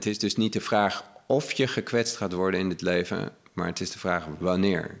Het is dus niet de vraag of je gekwetst gaat worden in het leven, maar het is de vraag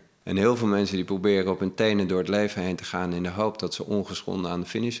wanneer. En heel veel mensen die proberen op hun tenen door het leven heen te gaan in de hoop dat ze ongeschonden aan de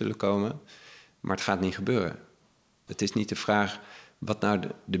finish zullen komen. Maar het gaat niet gebeuren. Het is niet de vraag wat nou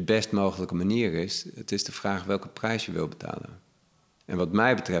de best mogelijke manier is. Het is de vraag welke prijs je wil betalen. En wat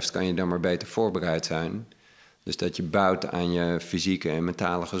mij betreft kan je dan maar beter voorbereid zijn. Dus dat je bouwt aan je fysieke en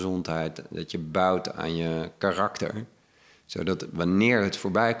mentale gezondheid. Dat je bouwt aan je karakter. Zodat wanneer het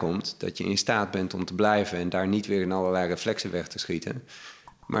voorbij komt, dat je in staat bent om te blijven en daar niet weer in allerlei reflexen weg te schieten.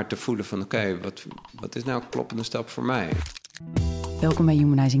 Maar te voelen van oké, wat is nou een kloppende stap voor mij? Welkom bij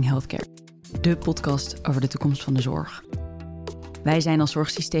Humanizing Healthcare, de podcast over de toekomst van de zorg. Wij zijn als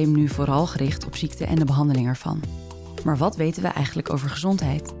zorgsysteem nu vooral gericht op ziekte en de behandeling ervan. Maar wat weten we eigenlijk over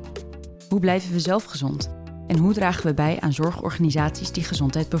gezondheid? Hoe blijven we zelf gezond? En hoe dragen we bij aan zorgorganisaties die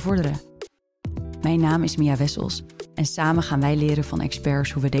gezondheid bevorderen? Mijn naam is Mia Wessels en samen gaan wij leren van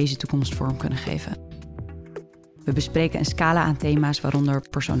experts hoe we deze toekomst vorm kunnen geven. We bespreken een scala aan thema's waaronder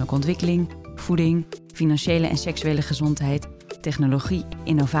persoonlijke ontwikkeling, voeding, financiële en seksuele gezondheid, technologie,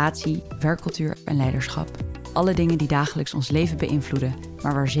 innovatie, werkcultuur en leiderschap. Alle dingen die dagelijks ons leven beïnvloeden,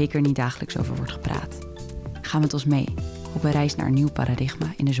 maar waar zeker niet dagelijks over wordt gepraat. Ga met ons mee op een reis naar een nieuw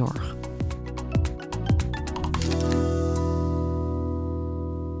paradigma in de zorg.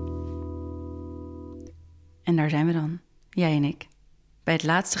 En daar zijn we dan, jij en ik. Bij het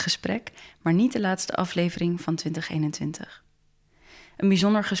laatste gesprek, maar niet de laatste aflevering van 2021. Een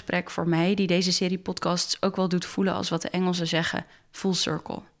bijzonder gesprek voor mij die deze serie podcasts ook wel doet voelen als wat de Engelsen zeggen, full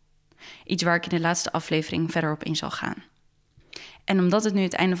circle. Iets waar ik in de laatste aflevering verder op in zal gaan. En omdat het nu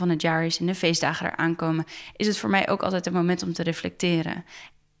het einde van het jaar is en de feestdagen eraan komen, is het voor mij ook altijd een moment om te reflecteren.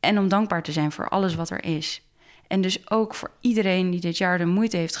 En om dankbaar te zijn voor alles wat er is. En dus ook voor iedereen die dit jaar de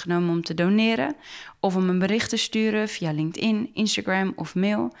moeite heeft genomen om te doneren of om een bericht te sturen via LinkedIn, Instagram of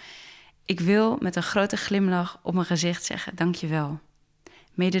mail. Ik wil met een grote glimlach op mijn gezicht zeggen dankjewel.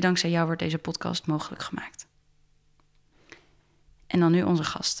 Mede dankzij jou wordt deze podcast mogelijk gemaakt. En dan nu onze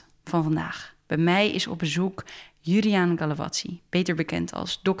gast van vandaag. Bij mij is op bezoek Juriaan Galavazzi, beter bekend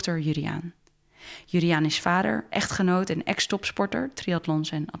als Dr. Juriaan. Juriaan is vader, echtgenoot en ex-topsporter,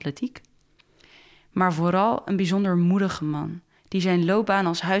 triathlons en atletiek. Maar vooral een bijzonder moedige man, die zijn loopbaan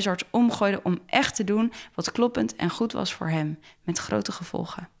als huisarts omgooide om echt te doen wat kloppend en goed was voor hem, met grote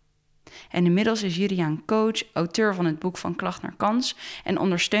gevolgen. En inmiddels is Juriaan coach, auteur van het boek Van Klacht naar Kans en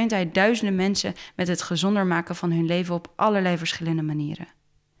ondersteunt hij duizenden mensen met het gezonder maken van hun leven op allerlei verschillende manieren.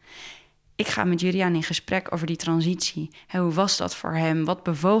 Ik ga met Juriaan in gesprek over die transitie. Hoe was dat voor hem? Wat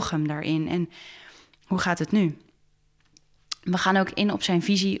bewoog hem daarin? En hoe gaat het nu? We gaan ook in op zijn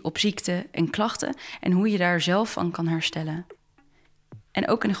visie op ziekte en klachten en hoe je daar zelf van kan herstellen. En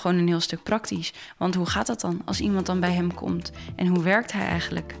ook gewoon een heel stuk praktisch. Want hoe gaat dat dan als iemand dan bij hem komt? En hoe werkt hij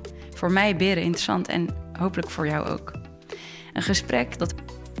eigenlijk? Voor mij beren interessant en hopelijk voor jou ook. Een gesprek dat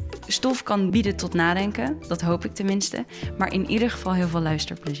stof kan bieden tot nadenken, dat hoop ik tenminste. Maar in ieder geval heel veel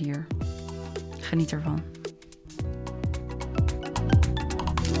luisterplezier. Geniet ervan.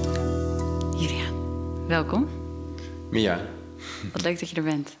 Juriaan, welkom. Mia. Wat leuk dat je er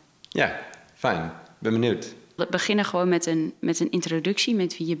bent. Ja, fijn. Ben benieuwd. We beginnen gewoon met een introductie,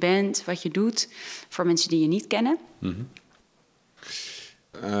 met wie je bent, wat je doet, voor mensen die je niet kennen.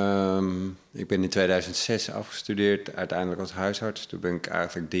 Ik ben in 2006 afgestudeerd, uiteindelijk als huisarts. Toen ben ik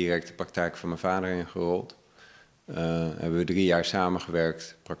eigenlijk direct de praktijk van mijn vader ingerold. Hebben we 3 jaar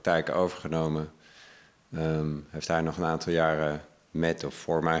samengewerkt, praktijk overgenomen. Heeft hij nog een aantal jaren met of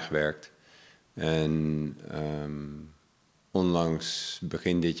voor mij gewerkt. En onlangs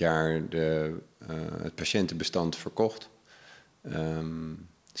begin dit jaar het patiëntenbestand verkocht.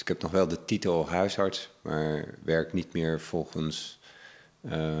 Dus ik heb nog wel de titel huisarts, maar werk niet meer volgens...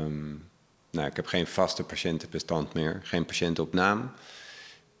 ik heb geen vaste patiëntenbestand meer, geen patiënten op naam.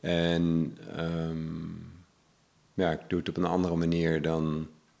 En ik doe het op een andere manier dan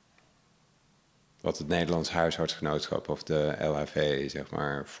wat het Nederlands Huisartsgenootschap of de LHV zeg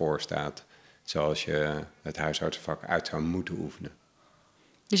maar voorstaat. Zoals je het huisartsenvak uit zou moeten oefenen.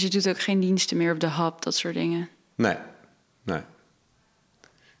 Dus je doet ook geen diensten meer op de hap, dat soort dingen? Nee.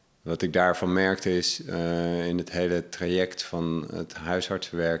 Wat ik daarvan merkte is in het hele traject van het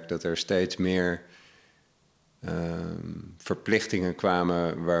huisartsenwerk... dat er steeds meer verplichtingen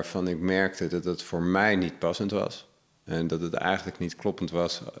kwamen waarvan ik merkte dat het voor mij niet passend was. En dat het eigenlijk niet kloppend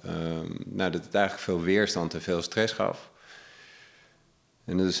was. Dat het eigenlijk veel weerstand en veel stress gaf.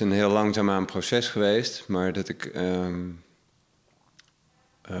 En dat is een heel langzaamaan proces geweest, maar dat ik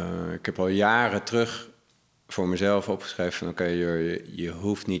heb al jaren terug voor mezelf opgeschreven van oké, je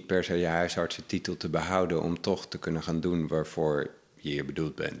hoeft niet per se je huisartsentitel te behouden om toch te kunnen gaan doen waarvoor je hier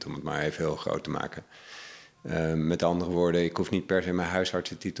bedoeld bent, om het maar even heel groot te maken. Met andere woorden, ik hoef niet per se mijn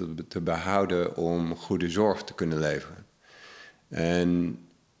huisartsentitel te behouden om goede zorg te kunnen leveren. En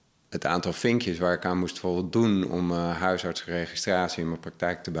het aantal vinkjes waar ik aan moest voldoen om huisartsregistratie in mijn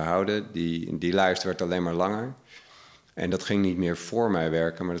praktijk te behouden, die lijst werd alleen maar langer. En dat ging niet meer voor mij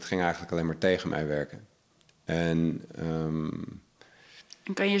werken, maar dat ging eigenlijk alleen maar tegen mij werken. En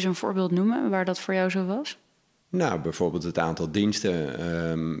kan je eens een voorbeeld noemen waar dat voor jou zo was? Nou, bijvoorbeeld het aantal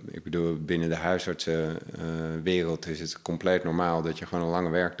diensten. Ik bedoel, binnen de huisartsenwereld is het compleet normaal dat je gewoon een lange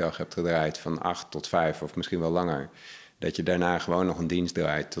werkdag hebt gedraaid van 8 tot 5 of misschien wel langer. Dat je daarna gewoon nog een dienst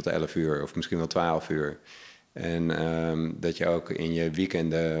draait tot 11 uur of misschien wel 12 uur. En dat je ook in je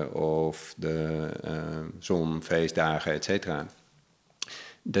weekenden of de feestdagen, et cetera,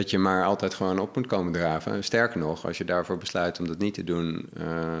 dat je maar altijd gewoon op moet komen draven. Sterker nog, als je daarvoor besluit om dat niet te doen,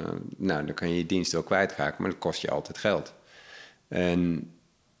 dan kan je je dienst wel kwijtraken, maar dat kost je altijd geld. En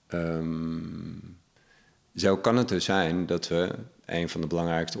zo kan het dus zijn dat we, een van de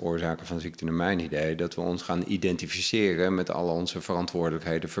belangrijkste oorzaken van ziekte naar mijn idee, dat we ons gaan identificeren met al onze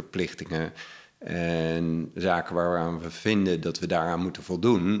verantwoordelijkheden, verplichtingen en zaken waaraan we vinden dat we daaraan moeten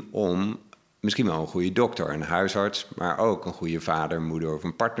voldoen om misschien wel een goede dokter, een huisarts, maar ook een goede vader, moeder of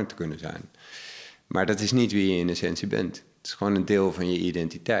een partner te kunnen zijn. Maar dat is niet wie je in essentie bent. Het is gewoon een deel van je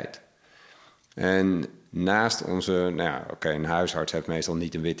identiteit. En naast onze, een huisarts heeft meestal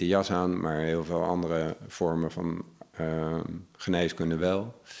niet een witte jas aan, maar heel veel andere vormen van geneeskunde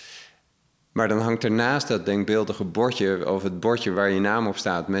wel. Maar dan hangt er naast dat denkbeeldige bordje, of het bordje waar je naam op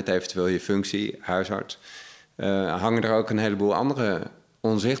staat met eventueel je functie, huisarts, hangen er ook een heleboel andere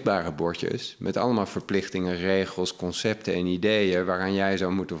onzichtbare bordjes met allemaal verplichtingen, regels, concepten en ideeën waaraan jij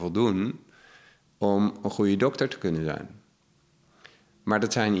zou moeten voldoen om een goede dokter te kunnen zijn. Maar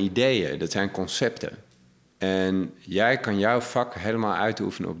dat zijn ideeën, dat zijn concepten. En jij kan jouw vak helemaal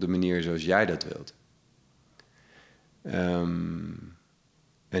uitoefenen op de manier zoals jij dat wilt.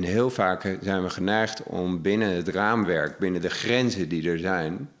 En heel vaak zijn we geneigd om binnen het raamwerk, binnen de grenzen die er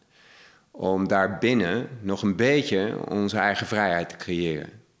zijn, om daarbinnen nog een beetje onze eigen vrijheid te creëren.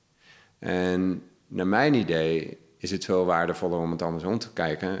 En naar mijn idee is het veel waardevoller om het andersom te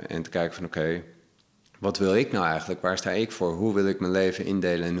kijken en te kijken van oké, wat wil ik nou eigenlijk? Waar sta ik voor? Hoe wil ik mijn leven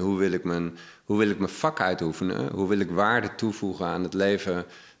indelen en hoe wil ik mijn vak uitoefenen? Hoe wil ik waarde toevoegen aan het leven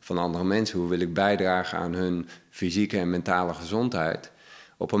van andere mensen? Hoe wil ik bijdragen aan hun fysieke en mentale gezondheid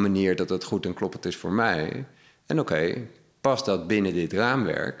op een manier dat het goed en kloppend is voor mij? En oké, past dat binnen dit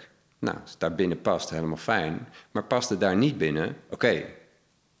raamwerk? Nou, als het daar binnen past, helemaal fijn. Maar past het daar niet binnen? Oké,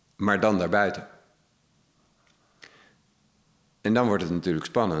 maar dan daarbuiten. En dan wordt het natuurlijk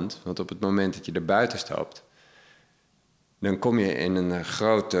spannend, want op het moment dat je er buiten stapt, dan kom je in een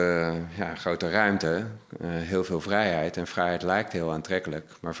grote ruimte, heel veel vrijheid. En vrijheid lijkt heel aantrekkelijk,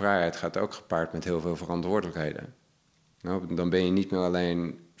 maar vrijheid gaat ook gepaard met heel veel verantwoordelijkheden. Nou, dan ben je niet meer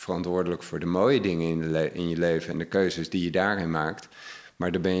alleen verantwoordelijk voor de mooie dingen in je leven en de keuzes die je daarin maakt,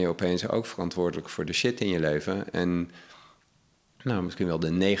 maar dan ben je opeens ook verantwoordelijk voor de shit in je leven en misschien wel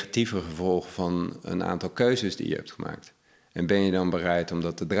de negatieve gevolgen van een aantal keuzes die je hebt gemaakt. En ben je dan bereid om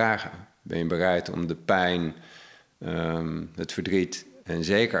dat te dragen? Ben je bereid om de pijn, het verdriet en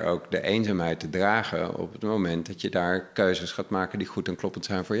zeker ook de eenzaamheid te dragen op het moment dat je daar keuzes gaat maken die goed en kloppend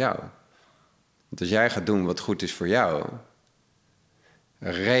zijn voor jou? Want als jij gaat doen wat goed is voor jou,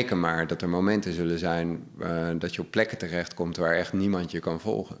 reken maar dat er momenten zullen zijn dat je op plekken terechtkomt waar echt niemand je kan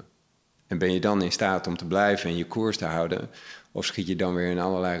volgen. En ben je dan in staat om te blijven en je koers te houden? Of schiet je dan weer in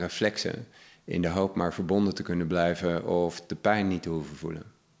allerlei reflexen in de hoop maar verbonden te kunnen blijven of de pijn niet te hoeven voelen?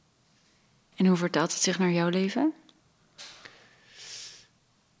 En hoe vertaalt het zich naar jouw leven?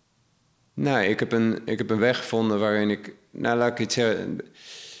 Nou, ik heb een weg gevonden waarin ik, laat ik iets zeggen.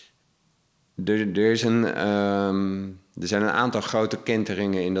 Er zijn een aantal grote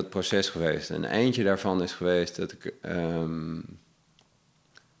kenteringen in dat proces geweest. En eentje daarvan is geweest dat ik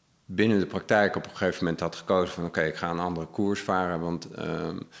binnen de praktijk op een gegeven moment had gekozen van oké, ik ga een andere koers varen, want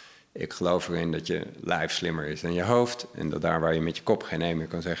ik geloof erin dat je lijf slimmer is dan je hoofd. En dat daar waar je met je kop geen nee meer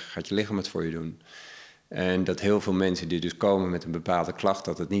kan zeggen, gaat je lichaam het voor je doen. En dat heel veel mensen die dus komen met een bepaalde klacht,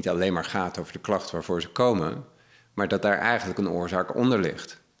 dat het niet alleen maar gaat over de klacht waarvoor ze komen, maar dat daar eigenlijk een oorzaak onder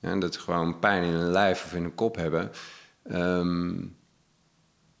ligt. Ja, dat ze gewoon pijn in hun lijf of in hun kop hebben.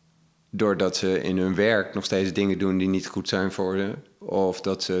 Doordat ze in hun werk nog steeds dingen doen die niet goed zijn voor ze. Of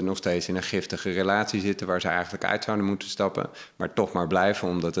dat ze nog steeds in een giftige relatie zitten waar ze eigenlijk uit zouden moeten stappen. Maar toch maar blijven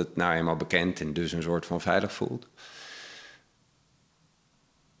omdat het nou eenmaal bekend en dus een soort van veilig voelt.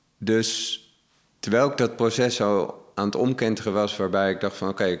 Dus terwijl ik dat proces zo aan het omkenteren was, waarbij ik dacht van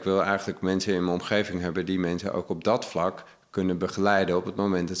oké, ik wil eigenlijk mensen in mijn omgeving hebben die mensen ook op dat vlak kunnen begeleiden op het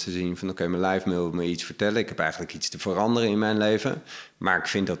moment dat ze zien van oké, mijn lijf wil me iets vertellen. Ik heb eigenlijk iets te veranderen in mijn leven, maar ik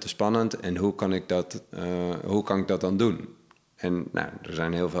vind dat te spannend. En hoe kan ik dat dan doen? En nou, er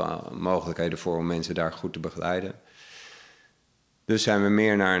zijn heel veel mogelijkheden voor om mensen daar goed te begeleiden. Dus zijn we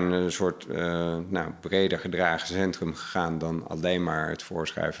meer naar een soort breder gedragen centrum gegaan dan alleen maar het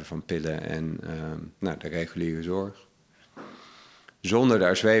voorschrijven van pillen en de reguliere zorg. Zonder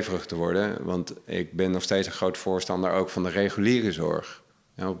daar zweverig te worden, want ik ben nog steeds een groot voorstander ook van de reguliere zorg.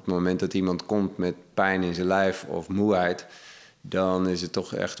 Ja, op het moment dat iemand komt met pijn in zijn lijf of moeheid, dan is het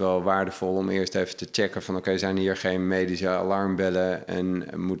toch echt wel waardevol om eerst even te checken van oké, zijn hier geen medische alarmbellen en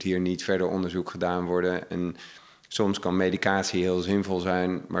moet hier niet verder onderzoek gedaan worden? En soms kan medicatie heel zinvol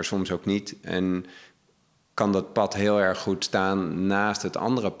zijn, maar soms ook niet. En kan dat pad heel erg goed staan naast het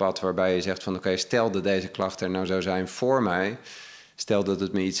andere pad waarbij je zegt van oké, stel dat deze klacht er nou zou zijn voor mij. Stel dat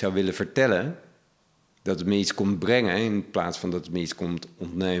het me iets zou willen vertellen, dat het me iets komt brengen in plaats van dat het me iets komt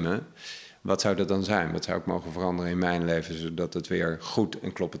ontnemen. Wat zou dat dan zijn? Wat zou ik mogen veranderen in mijn leven zodat het weer goed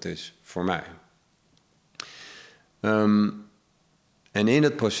en kloppend is voor mij? En in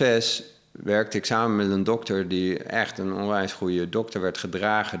het proces werkte ik samen met een dokter die echt een onwijs goede dokter werd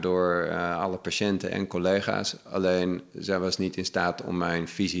gedragen door alle patiënten en collega's. Alleen zij was niet in staat om mijn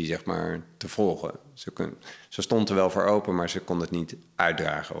visie zeg maar te volgen. Ze stond er wel voor open, maar ze kon het niet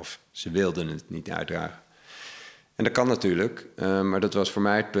uitdragen of ze wilden het niet uitdragen. En dat kan natuurlijk, maar dat was voor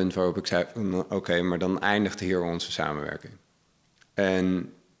mij het punt waarop ik zei oké, maar dan eindigt hier onze samenwerking.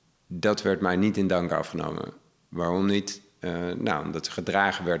 En dat werd mij niet in dank afgenomen. Waarom niet? Omdat ze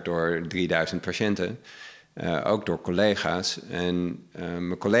gedragen werd door 3000 patiënten, ook door collega's. En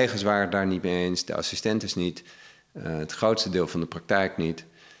mijn collega's waren het daar niet mee eens, de assistentes niet, het grootste deel van de praktijk niet,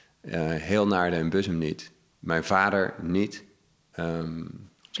 heel Naarden en Bussum niet, mijn vader niet.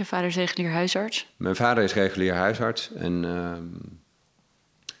 Je vader is regulier huisarts? Mijn vader is regulier huisarts en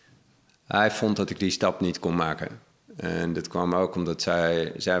hij vond dat ik die stap niet kon maken. En dat kwam ook omdat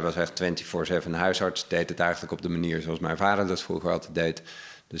zij was echt 24/7 huisarts. Deed het eigenlijk op de manier zoals mijn vader dat vroeger altijd deed.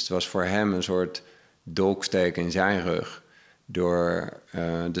 Dus het was voor hem een soort dolksteek in zijn rug door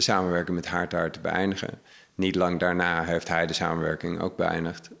de samenwerking met haar te beëindigen. Niet lang daarna heeft hij de samenwerking ook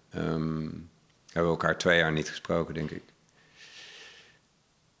beëindigd. Hebben we elkaar 2 jaar niet gesproken, denk ik.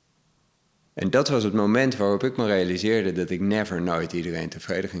 En dat was het moment waarop ik me realiseerde dat ik nooit iedereen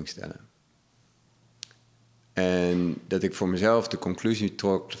tevreden ging stellen. En dat ik voor mezelf de conclusie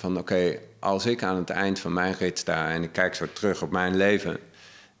trok van oké, als ik aan het eind van mijn rit sta en ik kijk zo terug op mijn leven,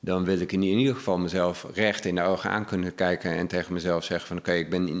 dan wil ik in ieder geval mezelf recht in de ogen aan kunnen kijken en tegen mezelf zeggen van oké, ik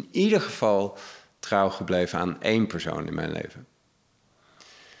ben in ieder geval trouw gebleven aan 1 persoon in mijn leven.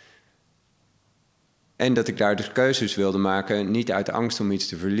 En dat ik daar dus keuzes wilde maken, niet uit angst om iets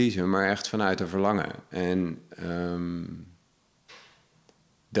te verliezen, maar echt vanuit een verlangen. En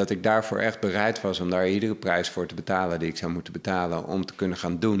dat ik daarvoor echt bereid was om daar iedere prijs voor te betalen die ik zou moeten betalen om te kunnen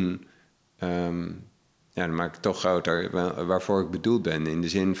gaan doen. Dan maak ik het toch groter waarvoor ik bedoeld ben. In de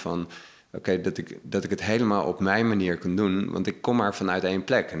zin van, oké, dat ik het helemaal op mijn manier kan doen. Want ik kom maar vanuit 1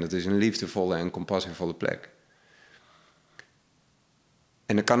 plek. En dat is een liefdevolle en compassievolle plek.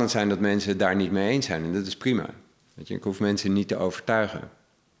 En dan kan het zijn dat mensen het daar niet mee eens zijn. En dat is prima. Weet je, ik hoef mensen niet te overtuigen.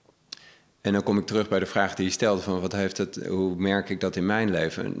 En dan kom ik terug bij de vraag die je stelde van hoe merk ik dat in mijn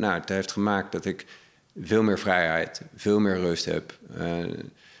leven? Nou, het heeft gemaakt dat ik veel meer vrijheid, veel meer rust heb.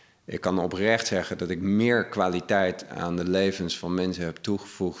 Ik kan oprecht zeggen dat ik meer kwaliteit aan de levens van mensen heb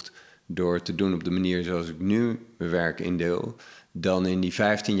toegevoegd door te doen op de manier zoals ik nu mijn werk indeel, dan in die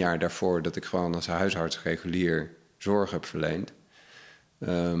 15 jaar daarvoor dat ik gewoon als huisarts regulier zorg heb verleend.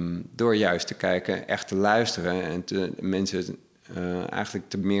 Door juist te kijken, echt te luisteren en mensen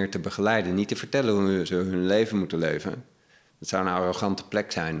eigenlijk meer te begeleiden. Niet te vertellen hoe ze hun leven moeten leven. Het zou een arrogante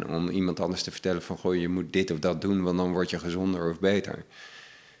plek zijn om iemand anders te vertellen van goh, je moet dit of dat doen, want dan word je gezonder of beter.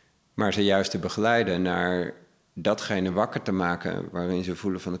 Maar ze juist te begeleiden naar datgene wakker te maken waarin ze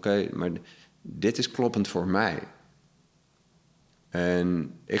voelen van oké, maar dit is kloppend voor mij.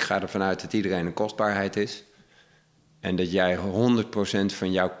 En ik ga ervan uit dat iedereen een kostbaarheid is. En dat jij 100%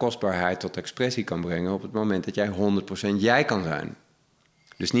 van jouw kostbaarheid tot expressie kan brengen op het moment dat jij 100% jij kan zijn.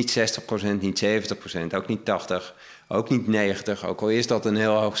 Dus niet 60%, niet 70%, ook niet 80%, ook niet 90%, ook al is dat een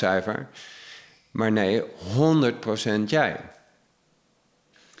heel hoog cijfer. Maar nee, 100% jij.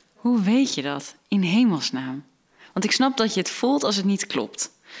 Hoe weet je dat, in hemelsnaam? Want ik snap dat je het voelt als het niet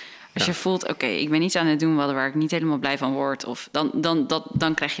klopt. Als je voelt, oké, ik ben iets aan het doen waar ik niet helemaal blij van word. Of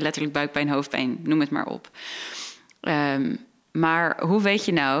dan krijg je letterlijk buikpijn, hoofdpijn, noem het maar op. Maar hoe weet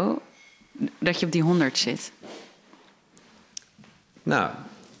je nou dat je op die 100 zit? Nou,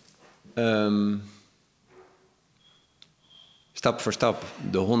 stap voor stap.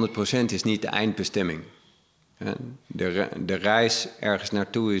 De 100% is niet de eindbestemming. De reis ergens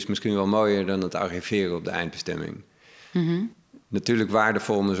naartoe is misschien wel mooier dan het arriveren op de eindbestemming. Mm-hmm. Natuurlijk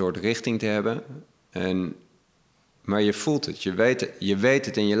waardevol om een soort richting te hebben. Maar je voelt het. Je weet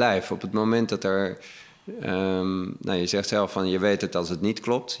het in je lijf. Op het moment dat er... je zegt zelf van je weet het als het niet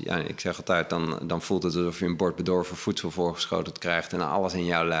klopt. Ja, ik zeg altijd, dan voelt het alsof je een bord bedorven voedsel voorgeschoten krijgt... en alles in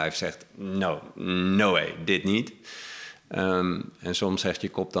jouw lijf zegt, no way, dit niet. En soms zegt je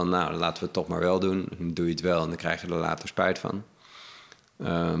kop dan, nou, laten we het toch maar wel doen. Dan doe je het wel en dan krijg je er later spijt van.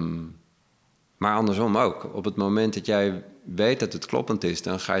 Maar andersom ook. Op het moment dat jij weet dat het kloppend is,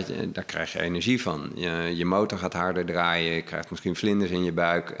 daar krijg je energie van. Je motor gaat harder draaien, je krijgt misschien vlinders in je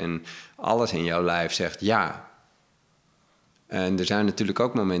buik... en alles in jouw lijf zegt ja. En er zijn natuurlijk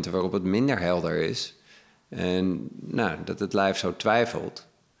ook momenten waarop het minder helder is... en dat het lijf zo twijfelt...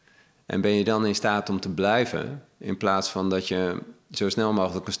 En ben je dan in staat om te blijven... in plaats van dat je zo snel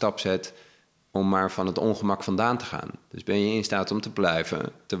mogelijk een stap zet... om maar van het ongemak vandaan te gaan. Dus ben je in staat om te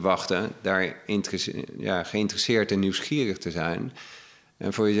blijven, te wachten... daar geïnteresseerd en nieuwsgierig te zijn...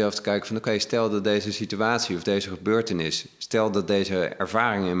 en voor jezelf te kijken van... oké, stel dat deze situatie of deze gebeurtenis... stel dat deze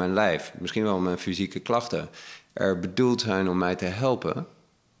ervaringen in mijn lijf... misschien wel mijn fysieke klachten... er bedoeld zijn om mij te helpen...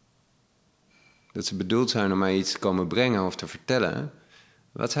 dat ze bedoeld zijn om mij iets te komen brengen of te vertellen...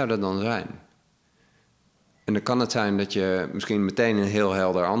 wat zou dat dan zijn? En dan kan het zijn dat je misschien meteen een heel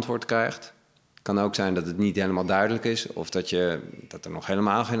helder antwoord krijgt. Het kan ook zijn dat het niet helemaal duidelijk is... of dat er nog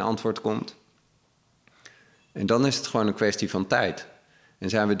helemaal geen antwoord komt. En dan is het gewoon een kwestie van tijd. En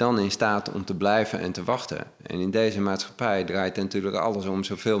zijn we dan in staat om te blijven en te wachten? En in deze maatschappij draait natuurlijk alles om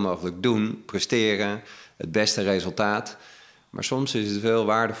zoveel mogelijk doen... presteren, het beste resultaat. Maar soms is het veel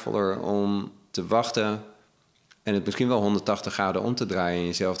waardevoller om te wachten... en het misschien wel 180 graden om te draaien... en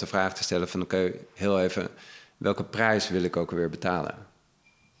jezelf de vraag te stellen van... oké, heel even, welke prijs wil ik ook weer betalen?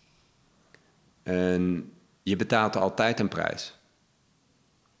 En je betaalt altijd een prijs.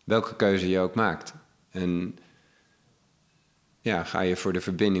 Welke keuze je ook maakt. En ga je voor de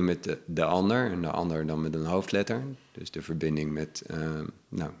verbinding met de ander... en de ander dan met een hoofdletter. Dus de verbinding met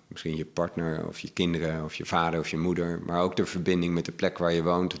misschien je partner of je kinderen... of je vader of je moeder. Maar ook de verbinding met de plek waar je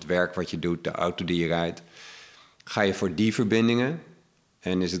woont... het werk wat je doet, de auto die je rijdt... Ga je voor die verbindingen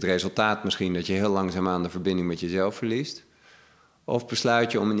en is het resultaat misschien dat je heel langzaamaan de verbinding met jezelf verliest? Of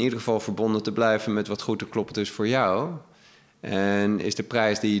besluit je om in ieder geval verbonden te blijven met wat goed en kloppend is voor jou? En is de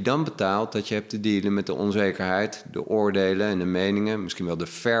prijs die je dan betaalt dat je hebt te dealen met de onzekerheid, de oordelen en de meningen, misschien wel de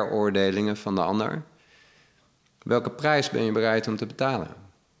veroordelingen van de ander? Welke prijs ben je bereid om te betalen?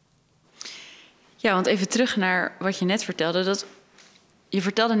 Ja, want even terug naar wat je net vertelde. Je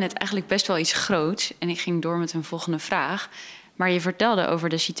vertelde net eigenlijk best wel iets groots. En ik ging door met een volgende vraag. Maar je vertelde over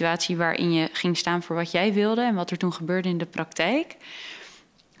de situatie waarin je ging staan voor wat jij wilde... en wat er toen gebeurde in de praktijk.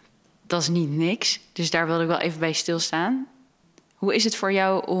 Dat is niet niks. Dus daar wilde ik wel even bij stilstaan. Hoe is het voor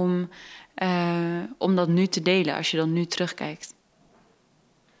jou om dat nu te delen, als je dan nu terugkijkt?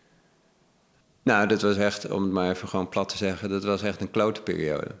 Nou, dat was echt, om het maar even gewoon plat te zeggen... dat was echt een klote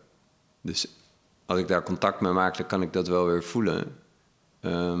periode. Dus als ik daar contact mee maakte, kan ik dat wel weer voelen...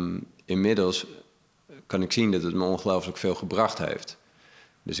 Inmiddels kan ik zien dat het me ongelooflijk veel gebracht heeft.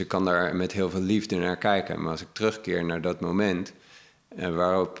 Dus ik kan daar met heel veel liefde naar kijken. Maar als ik terugkeer naar dat moment...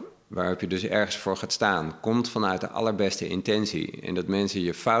 waarop je dus ergens voor gaat staan... komt vanuit de allerbeste intentie. En dat mensen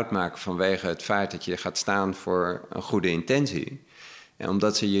je fout maken vanwege het feit... dat je gaat staan voor een goede intentie. En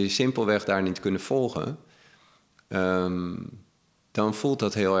omdat ze je simpelweg daar niet kunnen volgen... dan voelt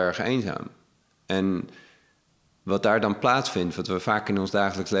dat heel erg eenzaam. En... wat daar dan plaatsvindt, wat we vaak in ons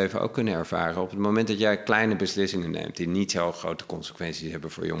dagelijks leven ook kunnen ervaren... op het moment dat jij kleine beslissingen neemt... die niet zo grote consequenties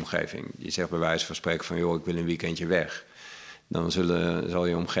hebben voor je omgeving. Je zegt bij wijze van spreken van... joh, ik wil een weekendje weg. Dan zal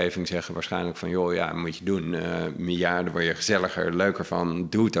je omgeving zeggen waarschijnlijk van... joh, ja, moet je doen. Daar word je gezelliger, leuker van.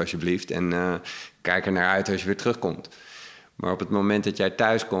 Doe het alsjeblieft. En kijk er naar uit als je weer terugkomt. Maar op het moment dat jij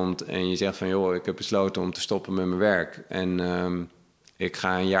thuis komt en je zegt van... joh, ik heb besloten om te stoppen met mijn werk... en ik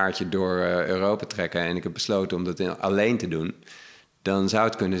ga een jaartje door Europa trekken... en ik heb besloten om dat alleen te doen... dan zou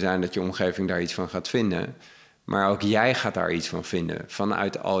het kunnen zijn dat je omgeving daar iets van gaat vinden. Maar ook jij gaat daar iets van vinden.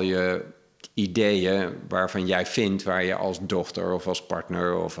 Vanuit al je ideeën waarvan jij vindt... waar je als dochter of als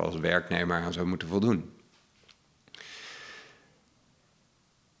partner of als werknemer aan zou moeten voldoen.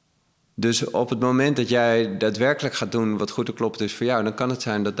 Dus op het moment dat jij daadwerkelijk gaat doen wat goed en kloppend is voor jou... dan kan het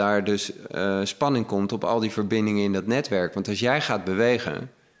zijn dat daar dus spanning komt op al die verbindingen in dat netwerk. Want als jij gaat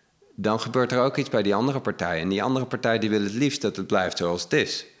bewegen, dan gebeurt er ook iets bij die andere partij. En die andere partij die wil het liefst dat het blijft zoals het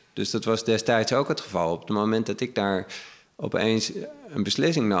is. Dus dat was destijds ook het geval. Op het moment dat ik daar opeens een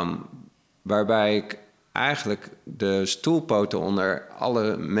beslissing nam... waarbij ik eigenlijk de stoelpoten onder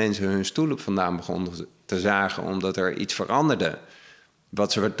alle mensen hun stoelen vandaan begonnen te zagen, omdat er iets veranderde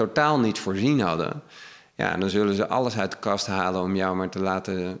wat ze totaal niet voorzien hadden. Ja, dan zullen ze alles uit de kast halen om jou maar te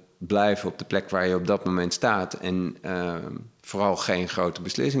laten blijven op de plek waar je op dat moment staat. En vooral geen grote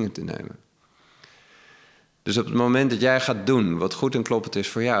beslissingen te nemen. Dus op het moment dat jij gaat doen wat goed en kloppend is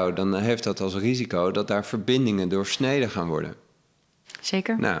voor jou, dan heeft dat als risico dat daar verbindingen doorsneden gaan worden.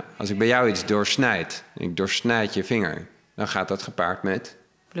 Zeker. Nou, als ik bij jou iets doorsnijd, ik doorsnijd je vinger, dan gaat dat gepaard met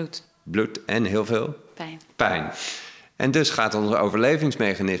bloed en heel veel pijn. En dus gaat ons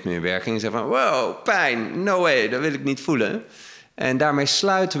overlevingsmechanisme in werking en zeggen van, wow, pijn, no way, dat wil ik niet voelen. En daarmee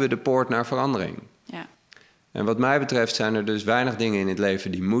sluiten we de poort naar verandering. Ja. En wat mij betreft zijn er dus weinig dingen in het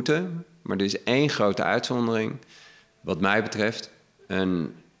leven die moeten, maar er is één grote uitzondering, wat mij betreft.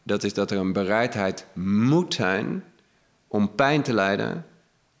 En dat is dat er een bereidheid moet zijn om pijn te lijden,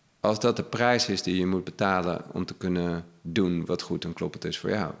 als dat de prijs is die je moet betalen om te kunnen doen wat goed en kloppend is voor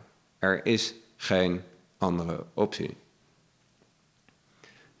jou. Er is geen andere optie.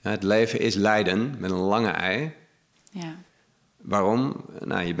 Het leven is lijden met een lange ei. Ja. Waarom?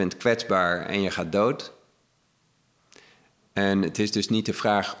 Nou, je bent kwetsbaar en je gaat dood. En het is dus niet de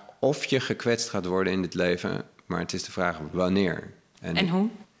vraag of je gekwetst gaat worden in het leven, maar het is de vraag wanneer. En hoe?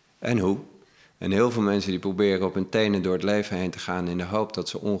 En hoe. En heel veel mensen die proberen op hun tenen door het leven heen te gaan in de hoop dat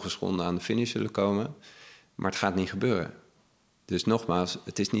ze ongeschonden aan de finish zullen komen. Maar het gaat niet gebeuren. Dus nogmaals,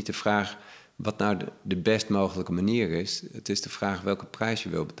 het is niet de vraag wat nou de best mogelijke manier is. Het is de vraag welke prijs je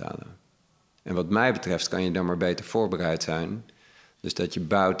wil betalen. En wat mij betreft kan je dan maar beter voorbereid zijn. Dus dat je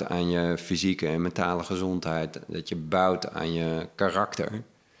bouwt aan je fysieke en mentale gezondheid. Dat je bouwt aan je karakter.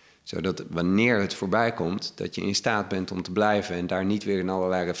 Zodat wanneer het voorbij komt, dat je in staat bent om te blijven en daar niet weer in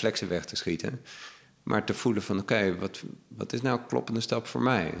allerlei reflexen weg te schieten. Maar te voelen van oké, wat is nou een kloppende stap voor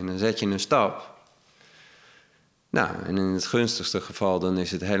mij? En dan zet je een stap. Nou, en in het gunstigste geval dan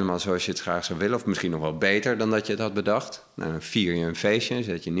is het helemaal zoals je het graag zou willen. Of misschien nog wel beter dan dat je het had bedacht. Nou, dan vier je een feestje en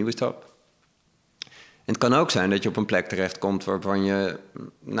zet je een nieuwe stap. En het kan ook zijn dat je op een plek terechtkomt waarvan je,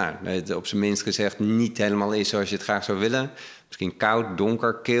 nou, het op zijn minst gezegd niet helemaal is zoals je het graag zou willen. Misschien koud,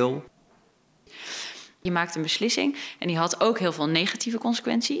 donker, kil. Je maakt een beslissing en die had ook heel veel negatieve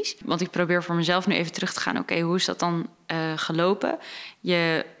consequenties. Want ik probeer voor mezelf nu even terug te gaan. Oké, hoe is dat dan gelopen?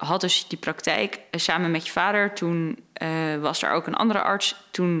 Je had dus die praktijk samen met je vader. Toen was er ook een andere arts.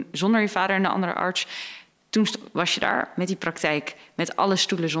 Toen zonder je vader en de andere arts. Toen was je daar met die praktijk met alle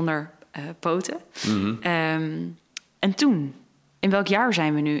stoelen zonder poten. Mm-hmm. En toen? In welk jaar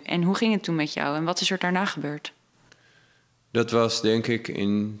zijn we nu? En hoe ging het toen met jou? En wat is er daarna gebeurd? Dat was denk ik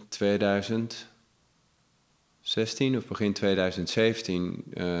in 2016 of begin 2017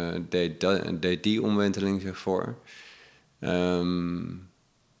 deed die omwenteling zich voor.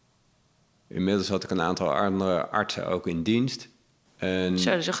 Inmiddels had ik een aantal andere artsen ook in dienst. En zo,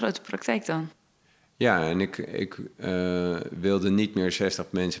 dat is een grote praktijk dan. Ja, en ik wilde niet meer 60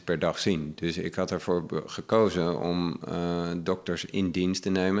 mensen per dag zien. Dus ik had ervoor gekozen om dokters in dienst te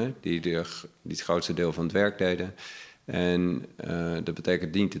nemen die het grootste deel van het werk deden. En dat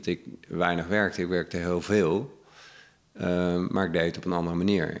betekent niet dat ik weinig werkte. Ik werkte heel veel, maar ik deed het op een andere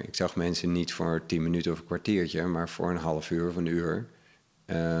manier. Ik zag mensen niet voor 10 minuten of een kwartiertje, maar voor een half uur of een uur.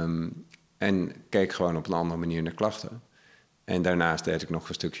 En keek gewoon op een andere manier naar klachten. En daarnaast deed ik nog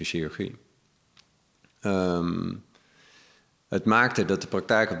een stukje chirurgie. Het maakte dat de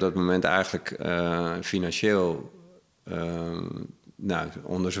praktijk op dat moment eigenlijk financieel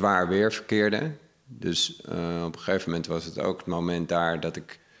onder zwaar weer verkeerde. Dus op een gegeven moment was het ook het moment daar dat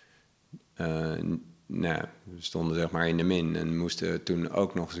ik... we stonden zeg maar in de min en moesten toen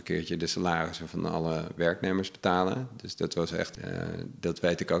ook nog eens een keertje de salarissen van alle werknemers betalen. Dus dat was echt... dat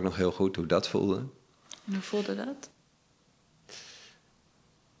weet ik ook nog heel goed, hoe dat voelde. En hoe voelde dat?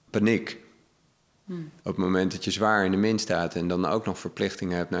 Paniek. Op het moment dat je zwaar in de min staat en dan ook nog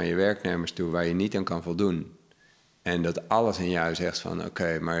verplichtingen hebt naar je werknemers toe waar je niet aan kan voldoen. En dat alles in jou zegt van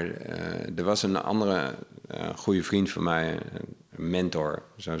oké, maar er was een andere goede vriend van mij, een mentor,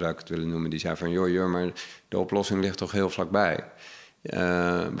 zo zou ik het willen noemen, die zei van joh, maar de oplossing ligt toch heel vlakbij.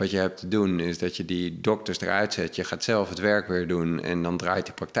 Wat je hebt te doen is dat je die dokters eruit zet, je gaat zelf het werk weer doen en dan draait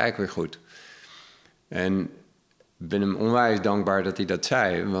die praktijk weer goed. En ik ben hem onwijs dankbaar dat hij dat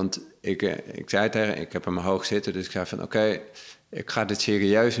zei, want ik zei tegen ik heb hem hoog zitten, dus ik zei van oké, ik ga dit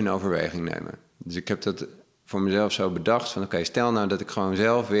serieus in overweging nemen. Dus ik heb dat voor mezelf zo bedacht van oké, stel nou dat ik gewoon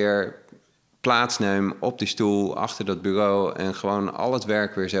zelf weer plaatsneem op die stoel achter dat bureau en gewoon al het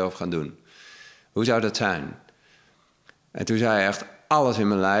werk weer zelf gaan doen. Hoe zou dat zijn? En toen zei hij echt alles in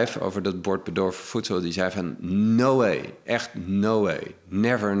mijn lijf over dat bord bedorven voedsel. Die zei van no way, echt no way,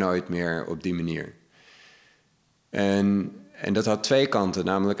 never, nooit meer op die manier. En dat had 2 kanten.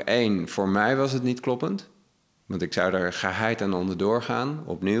 Namelijk 1, voor mij was het niet kloppend. Want ik zou er geheid aan onderdoor gaan,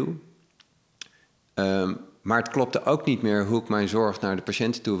 opnieuw. Maar het klopte ook niet meer hoe ik mijn zorg naar de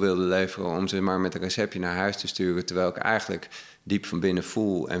patiënten toe wilde leveren... om ze maar met een receptje naar huis te sturen... terwijl ik eigenlijk diep van binnen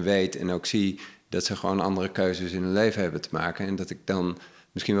voel en weet en ook zie... dat ze gewoon andere keuzes in hun leven hebben te maken. En dat ik dan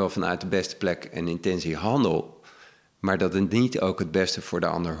misschien wel vanuit de beste plek en intentie handel... maar dat het niet ook het beste voor de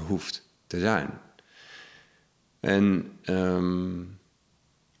ander hoeft te zijn.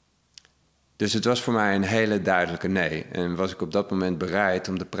 Dus het was voor mij een hele duidelijke nee. En was ik op dat moment bereid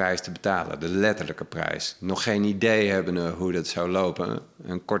om de prijs te betalen. De letterlijke prijs. Nog geen idee hebbende hoe dat zou lopen.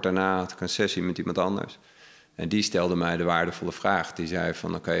 En kort daarna had ik een sessie met iemand anders. En die stelde mij de waardevolle vraag. Die zei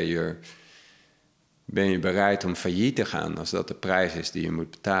van oké, Jur, ben je bereid om failliet te gaan... als dat de prijs is die je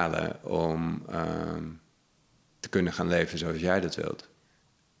moet betalen... om te kunnen gaan leven zoals jij dat wilt?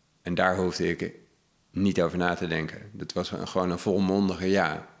 En daar hoefde ik niet over na te denken. Dat was gewoon een volmondige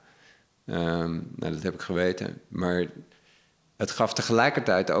ja... Nou, dat heb ik geweten. Maar het gaf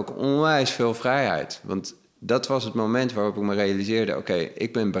tegelijkertijd ook onwijs veel vrijheid. Want dat was het moment waarop ik me realiseerde... oké,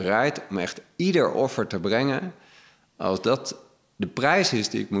 ik ben bereid om echt ieder offer te brengen... als dat de prijs is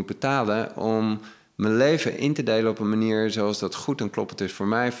die ik moet betalen... om mijn leven in te delen op een manier zoals dat goed en kloppend is voor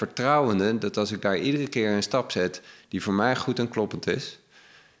mij. Vertrouwende dat als ik daar iedere keer een stap zet... die voor mij goed en kloppend is...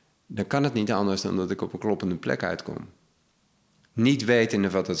 dan kan het niet anders dan dat ik op een kloppende plek uitkom. Niet wetende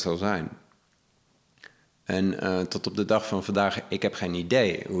wat het zal zijn. En tot op de dag van vandaag, ik heb geen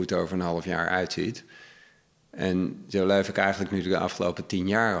idee hoe het over een half jaar uitziet. En zo leef ik eigenlijk nu de afgelopen 10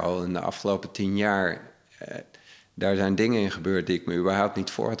 jaar al. En de afgelopen 10 jaar, daar zijn dingen in gebeurd die ik me überhaupt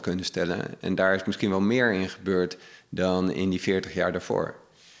niet voor had kunnen stellen. En daar is misschien wel meer in gebeurd dan in die 40 jaar daarvoor.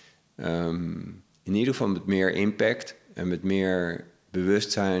 In ieder geval met meer impact en met meer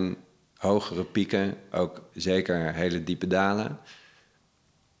bewustzijn... hogere pieken, ook zeker hele diepe dalen.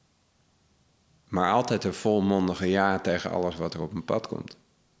 Maar altijd een volmondige ja tegen alles wat er op mijn pad komt.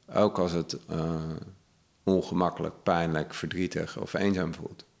 Ook als het ongemakkelijk, pijnlijk, verdrietig of eenzaam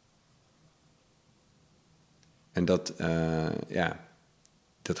voelt. En dat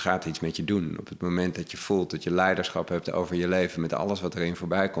gaat iets met je doen. Op het moment dat je voelt dat je leiderschap hebt over je leven... met alles wat erin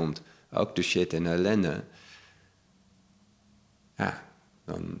voorbij komt, ook de shit en de ellende... ja...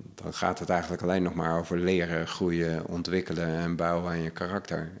 Dan gaat het eigenlijk alleen nog maar over leren, groeien, ontwikkelen en bouwen aan je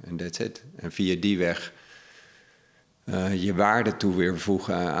karakter. En that's it. En via die weg je waarde toe weer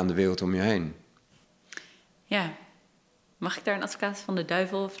voegen aan de wereld om je heen. Ja. Mag ik daar een advocaat van de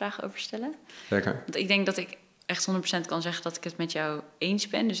duivel vraag over stellen? Zeker. Want ik denk dat ik echt 100% kan zeggen dat ik het met jou eens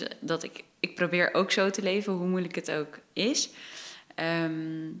ben. Dus dat ik probeer ook zo te leven, hoe moeilijk het ook is.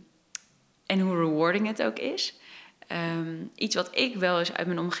 En hoe rewarding het ook is. Iets wat ik wel eens uit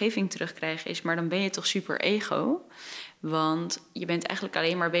mijn omgeving terugkrijg is... maar dan ben je toch super ego. Want je bent eigenlijk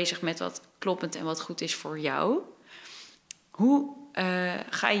alleen maar bezig met wat kloppend en wat goed is voor jou. Hoe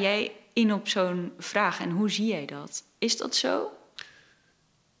ga jij in op zo'n vraag en hoe zie jij dat? Is dat zo?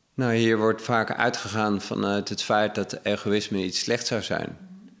 Nou, hier wordt vaak uitgegaan vanuit het feit dat egoïsme iets slechts zou zijn.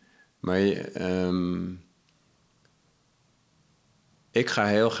 Maar ik ga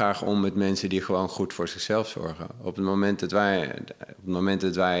heel graag om met mensen die gewoon goed voor zichzelf zorgen. Op het moment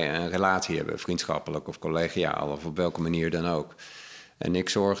dat wij een relatie hebben, vriendschappelijk of collegiaal... of op welke manier dan ook... en ik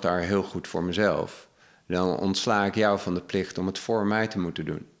zorg daar heel goed voor mezelf... dan ontsla ik jou van de plicht om het voor mij te moeten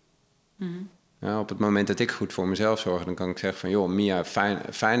doen. Mm-hmm. Ja, op het moment dat ik goed voor mezelf zorg... dan kan ik zeggen van... joh, Mia,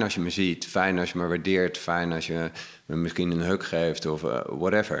 fijn als je me ziet... fijn als je me waardeert... fijn als je me misschien een hug geeft of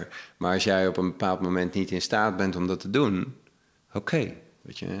whatever. Maar als jij op een bepaald moment niet in staat bent om dat te doen... Oké,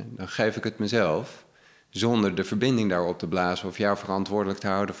 weet je, dan geef ik het mezelf... zonder de verbinding daarop te blazen... of jou verantwoordelijk te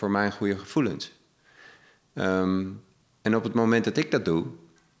houden voor mijn goede gevoelens. En op het moment dat ik dat doe...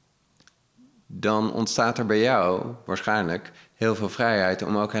 dan ontstaat er bij jou waarschijnlijk heel veel vrijheid...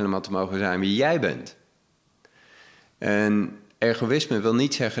 om ook helemaal te mogen zijn wie jij bent. En egoïsme wil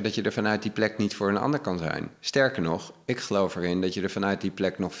niet zeggen dat je er vanuit die plek niet voor een ander kan zijn. Sterker nog, ik geloof erin dat je er vanuit die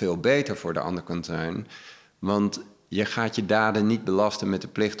plek nog veel beter voor de ander kan zijn. Want je gaat je daden niet belasten met de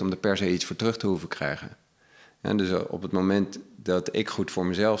plicht om er per se iets voor terug te hoeven krijgen. En dus op het moment dat ik goed voor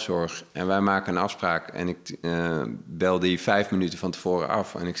mezelf zorg en wij maken een afspraak... en ik bel die 5 minuten van tevoren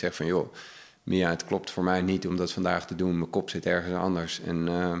af en ik zeg van... joh, Mia, het klopt voor mij niet om dat vandaag te doen. Mijn kop zit ergens anders. En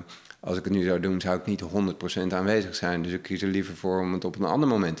als ik het nu zou doen, zou ik niet 100% aanwezig zijn. Dus ik kies er liever voor om het op een ander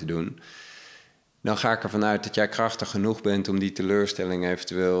moment te doen. Dan ga ik ervan uit dat jij krachtig genoeg bent om die teleurstelling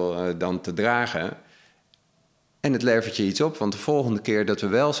eventueel dan te dragen. En het levert je iets op, want de volgende keer dat we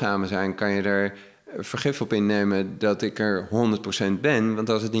wel samen zijn... kan je er vergif op innemen dat ik er 100% ben. Want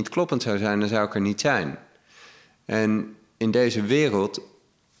als het niet kloppend zou zijn, dan zou ik er niet zijn. En in deze wereld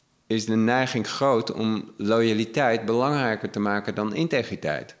is de neiging groot om loyaliteit belangrijker te maken dan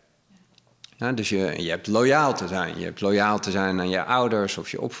integriteit. Ja, dus je hebt loyaal te zijn. Je hebt loyaal te zijn aan je ouders of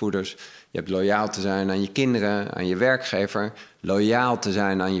je opvoeders. Je hebt loyaal te zijn aan je kinderen, aan je werkgever. Loyaal te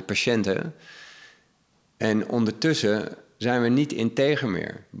zijn aan je patiënten. En ondertussen zijn we niet integer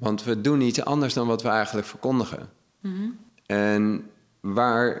meer. Want we doen iets anders dan wat we eigenlijk verkondigen. Mm-hmm. En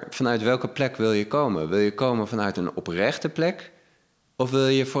vanuit welke plek wil je komen? Wil je komen vanuit een oprechte plek? Of wil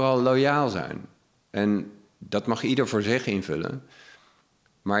je vooral loyaal zijn? En dat mag ieder voor zich invullen.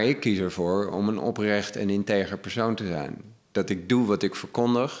 Maar ik kies ervoor om een oprecht en integer persoon te zijn. Dat ik doe wat ik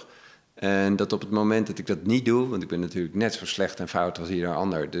verkondig. En dat op het moment dat ik dat niet doe... want ik ben natuurlijk net zo slecht en fout als ieder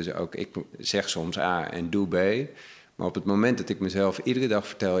ander... dus ook ik zeg soms A en doe B... maar op het moment dat ik mezelf iedere dag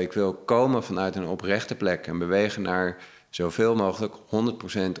vertel... ik wil komen vanuit een oprechte plek... en bewegen naar zoveel mogelijk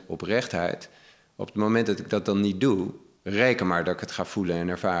 100% oprechtheid... op het moment dat ik dat dan niet doe... reken maar dat ik het ga voelen en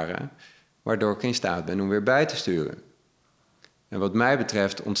ervaren... waardoor ik in staat ben om weer bij te sturen. En wat mij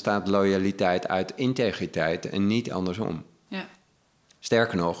betreft ontstaat loyaliteit uit integriteit en niet andersom. Ja.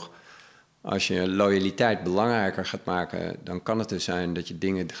 Sterker nog, als je loyaliteit belangrijker gaat maken... dan kan het dus zijn dat je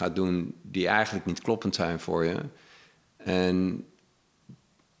dingen gaat doen die eigenlijk niet kloppend zijn voor je. En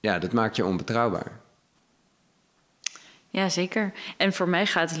ja, dat maakt je onbetrouwbaar. Ja, zeker. En voor mij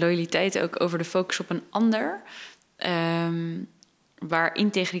gaat loyaliteit ook over de focus op een ander... waar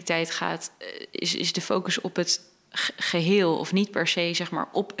integriteit gaat, is de focus op het geheel... of niet per se, zeg maar,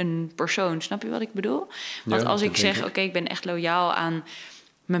 op een persoon. Snap je wat ik bedoel? Want als ik zeg, oké, ik ben echt loyaal aan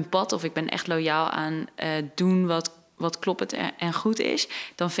mijn pad... of ik ben echt loyaal aan doen wat kloppend en goed is...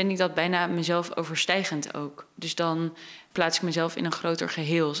 dan vind ik dat bijna mezelf overstijgend ook. Dus dan plaats ik mezelf in een groter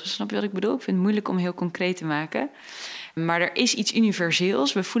geheel. Snap je wat ik bedoel? Ik vind het moeilijk om heel concreet te maken... Maar er is iets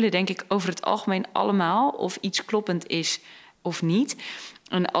universeels. We voelen denk ik over het algemeen allemaal... of iets kloppend is of niet.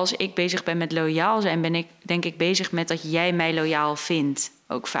 En als ik bezig ben met loyaal zijn... ben ik denk ik bezig met dat jij mij loyaal vindt.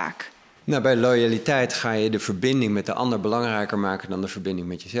 Ook vaak. Nou, bij loyaliteit ga je de verbinding met de ander belangrijker maken... dan de verbinding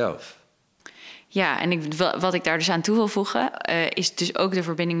met jezelf. Ja, en wat ik daar dus aan toe wil voegen... is dus ook de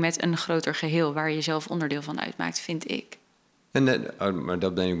verbinding met een groter geheel... waar je zelf onderdeel van uitmaakt, vind ik. Maar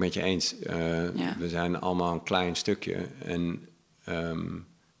dat ben ik met je eens. We zijn allemaal een klein stukje. En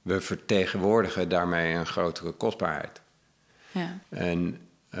we vertegenwoordigen daarmee een grotere kostbaarheid. Ja. En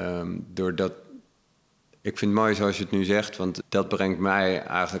doordat... Ik vind het mooi zoals je het nu zegt... want dat brengt mij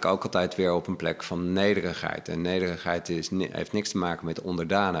eigenlijk ook altijd weer op een plek van nederigheid. En nederigheid heeft niks te maken met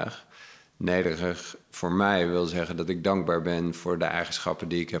onderdanig. Nederig voor mij wil zeggen dat ik dankbaar ben... voor de eigenschappen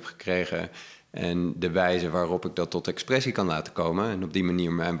die ik heb gekregen... en de wijze waarop ik dat tot expressie kan laten komen... en op die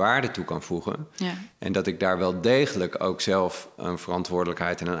manier mijn waarde toe kan voegen. Ja. En dat ik daar wel degelijk ook zelf een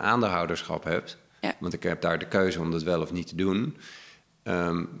verantwoordelijkheid... en een aandeelhouderschap heb. Ja. Want ik heb daar de keuze om dat wel of niet te doen.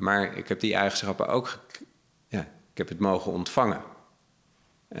 Maar ik heb die eigenschappen ook... ik heb het mogen ontvangen.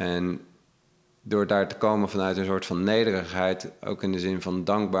 En door daar te komen vanuit een soort van nederigheid... ook in de zin van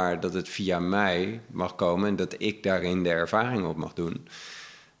dankbaar dat het via mij mag komen... en dat ik daarin de ervaring op mag doen...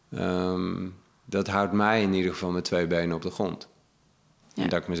 dat houdt mij in ieder geval met 2 benen op de grond. Ja. En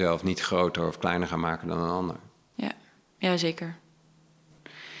dat ik mezelf niet groter of kleiner ga maken dan een ander. Ja, zeker.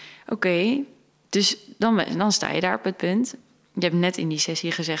 Oké, dus dan sta je daar op het punt. Je hebt net in die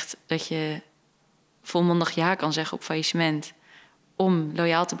sessie gezegd dat je volmondig ja kan zeggen op faillissement... om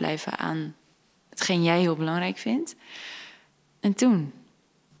loyaal te blijven aan hetgeen jij heel belangrijk vindt. En toen?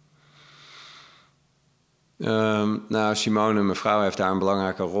 Simone, mijn vrouw, heeft daar een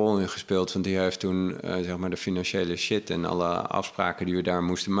belangrijke rol in gespeeld. Want die heeft toen zeg maar de financiële shit en alle afspraken die we daar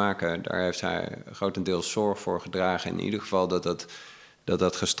moesten maken... daar heeft zij grotendeels zorg voor gedragen. In ieder geval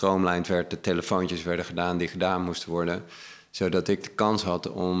dat gestroomlijnd werd. De telefoontjes werden gedaan die gedaan moesten worden. Zodat ik de kans had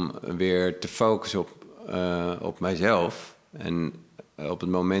om weer te focussen op mijzelf. En op het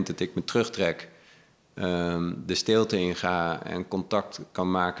moment dat ik me terugtrek... de stilte inga en contact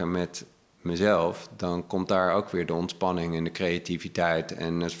kan maken met... mezelf, dan komt daar ook weer de ontspanning en de creativiteit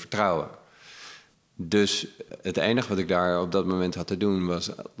en het vertrouwen. Dus het enige wat ik daar op dat moment had te doen...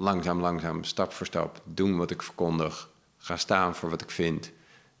 was langzaam, stap voor stap doen wat ik verkondig. Ga staan voor wat ik vind.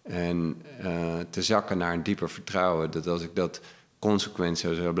 En te zakken naar een dieper vertrouwen... dat als ik dat consequent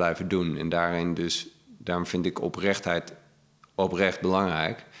zou blijven doen... en daarom vind ik oprechtheid oprecht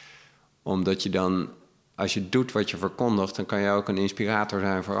belangrijk... omdat je dan... Als je doet wat je verkondigt, dan kan je ook een inspirator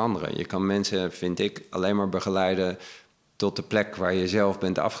zijn voor anderen. Je kan mensen, vind ik, alleen maar begeleiden tot de plek waar je zelf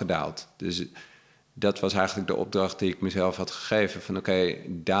bent afgedaald. Dus dat was eigenlijk de opdracht die ik mezelf had gegeven. Van oké,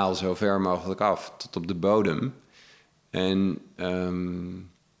 daal zo ver mogelijk af, tot op de bodem. En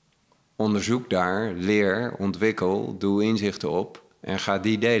onderzoek daar, leer, ontwikkel, doe inzichten op en ga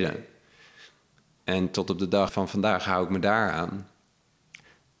die delen. En tot op de dag van vandaag hou ik me daar aan.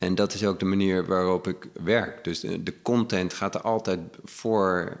 En dat is ook de manier waarop ik werk. Dus de content gaat er altijd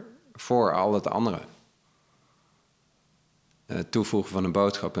voor al het andere. Het toevoegen van een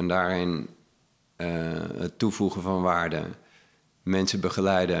boodschap en daarin het toevoegen van waarde. Mensen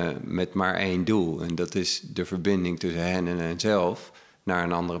begeleiden met maar één doel. En dat is de verbinding tussen hen en henzelf naar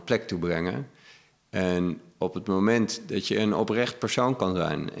een andere plek toe brengen. En op het moment dat je een oprecht persoon kan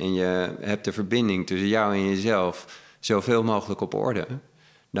zijn en je hebt de verbinding tussen jou en jezelf zoveel mogelijk op orde,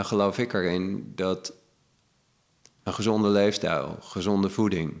 dan geloof ik erin dat een gezonde leefstijl, gezonde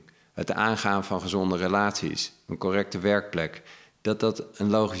voeding, het aangaan van gezonde relaties, een correcte werkplek, dat een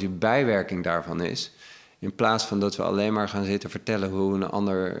logische bijwerking daarvan is. In plaats van dat we alleen maar gaan zitten vertellen hoe een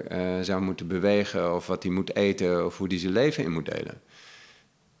ander zou moeten bewegen of wat hij moet eten of hoe hij zijn leven in moet delen.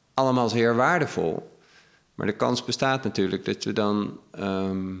 Allemaal zeer waardevol. Maar de kans bestaat natuurlijk dat we dan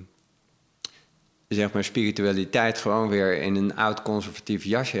zeg maar spiritualiteit gewoon weer in een oud conservatief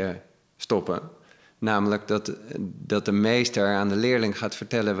jasje stoppen. Namelijk dat de meester aan de leerling gaat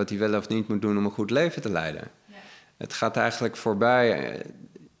vertellen wat hij wel of niet moet doen om een goed leven te leiden. Ja. Het gaat eigenlijk voorbij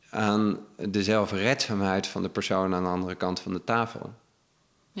aan de zelfredzaamheid van de persoon aan de andere kant van de tafel.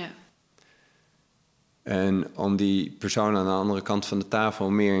 Ja. En om die persoon aan de andere kant van de tafel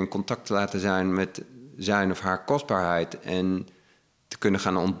meer in contact te laten zijn met zijn of haar kostbaarheid en te kunnen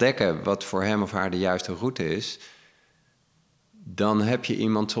gaan ontdekken wat voor hem of haar de juiste route is, dan heb je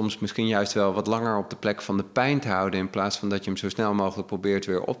iemand soms misschien juist wel wat langer op de plek van de pijn te houden in plaats van dat je hem zo snel mogelijk probeert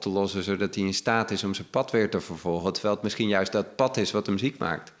weer op te lossen, zodat hij in staat is om zijn pad weer te vervolgen, terwijl het misschien juist dat pad is wat hem ziek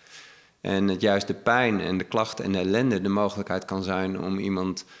maakt. En het juist de pijn en de klachten en de ellende de mogelijkheid kan zijn om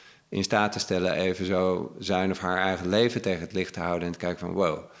iemand in staat te stellen even zo zijn of haar eigen leven tegen het licht te houden en te kijken van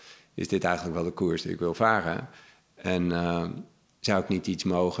wow, is dit eigenlijk wel de koers die ik wil varen? En zou ik niet iets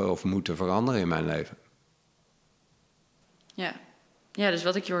mogen of moeten veranderen in mijn leven? Ja, dus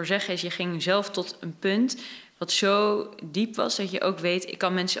wat ik je hoor zeggen is, je ging zelf tot een punt wat zo diep was dat je ook weet, ik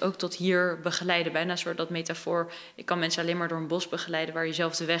kan mensen ook tot hier begeleiden. Bijna een soort dat metafoor, ik kan mensen alleen maar door een bos begeleiden waar je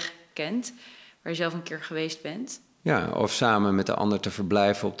zelf de weg kent, waar je zelf een keer geweest bent. Ja, of samen met de ander te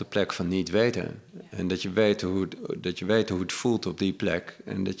verblijven op de plek van niet weten. Ja. En dat je weet hoe het voelt op die plek.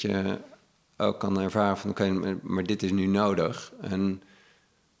 En dat je ook kan ervaren van oké, maar dit is nu nodig. En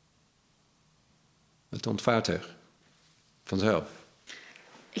het ontvouwt zich vanzelf.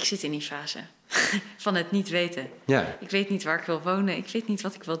 Ik zit in die fase van het niet weten. Ja. Ik weet niet waar ik wil wonen. Ik weet niet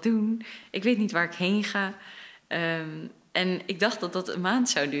wat ik wil doen. Ik weet niet waar ik heen ga. En ik dacht dat dat een maand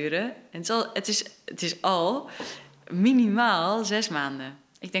zou duren. En het is al minimaal 6 maanden.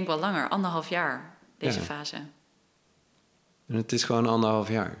 Ik denk wel langer, 1,5 jaar, deze fase. En het is gewoon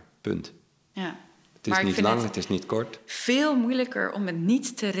 1,5 jaar, punt. Ja. Het is niet lang, het is niet kort. Veel moeilijker om het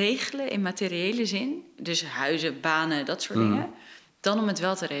niet te regelen in materiële zin. Dus huizen, banen, dat soort dingen. Dan om het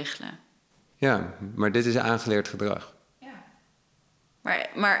wel te regelen. Ja, maar dit is aangeleerd gedrag. Ja.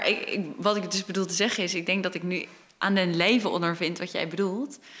 Maar wat ik dus bedoel te zeggen is, ik denk dat ik nu aan den lijve ondervind wat jij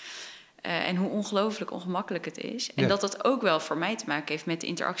bedoelt. En hoe ongelooflijk ongemakkelijk het is. En dat ook wel voor mij te maken heeft met de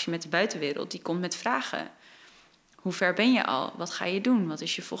interactie met de buitenwereld. Die komt met vragen. Hoe ver ben je al? Wat ga je doen? Wat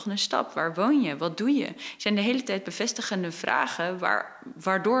is je volgende stap? Waar woon je? Wat doe je? Het zijn de hele tijd bevestigende vragen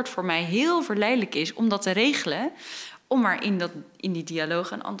waardoor het voor mij heel verleidelijk is om dat te regelen, om maar in die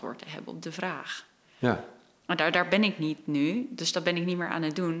dialoog een antwoord te hebben op de vraag. Ja. Maar daar ben ik niet nu, dus dat ben ik niet meer aan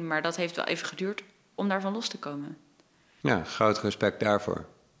het doen. Maar dat heeft wel even geduurd om daarvan los te komen. Ja, groot respect daarvoor.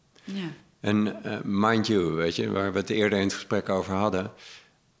 Ja. En mind you, weet je, waar we het eerder in het gesprek over hadden,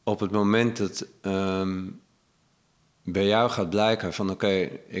 op het moment dat bij jou gaat blijken van oké,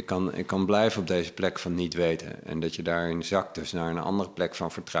 ik kan blijven op deze plek van niet weten. En dat je daarin zakt dus naar een andere plek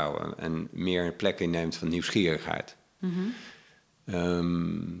van vertrouwen. En meer een plek inneemt van nieuwsgierigheid. Mm-hmm.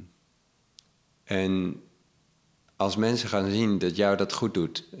 En als mensen gaan zien dat jou dat goed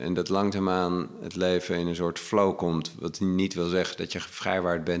doet en dat langzaamaan het leven in een soort flow komt, wat niet wil zeggen dat je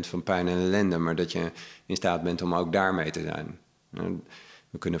gevrijwaard bent van pijn en ellende, maar dat je in staat bent om ook daarmee te zijn.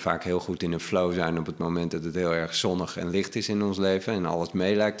 We kunnen vaak heel goed in een flow zijn op het moment dat het heel erg zonnig en licht is in ons leven en alles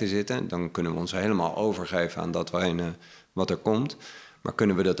mee lijkt te zitten. Dan kunnen we ons helemaal overgeven aan datgene wat er komt. Maar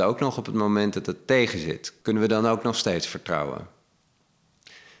kunnen we dat ook nog op het moment dat het tegen zit? Kunnen we dan ook nog steeds vertrouwen?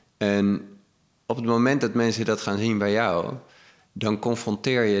 En op het moment dat mensen dat gaan zien bij jou, dan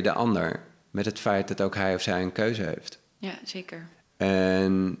confronteer je de ander met het feit dat ook hij of zij een keuze heeft. Ja, zeker.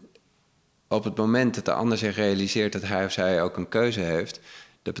 En op het moment dat de ander zich realiseert dat hij of zij ook een keuze heeft,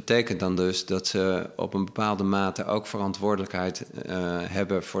 Dat betekent dan dus dat ze op een bepaalde mate ook verantwoordelijkheid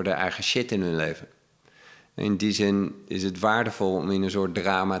hebben voor de eigen shit in hun leven. In die zin is het waardevol om in een soort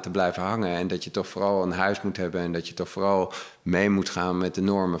drama te blijven hangen. En dat je toch vooral een huis moet hebben. En dat je toch vooral mee moet gaan met de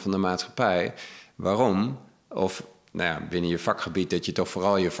normen van de maatschappij. Waarom? Of binnen je vakgebied dat je toch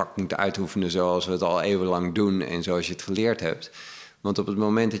vooral je vak moet uitoefenen zoals we het al eeuwenlang doen. En zoals je het geleerd hebt. Want op het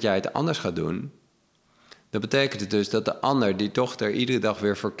moment dat jij het anders gaat doen, dat betekent het dus dat de ander die toch er iedere dag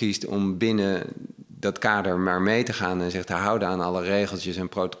weer voor kiest om binnen dat kader maar mee te gaan en zich te houden aan alle regeltjes en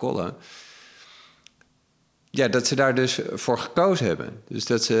protocollen, ja, dat ze daar dus voor gekozen hebben. Dus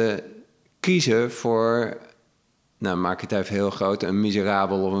dat ze kiezen voor, maak ik het even heel groot, een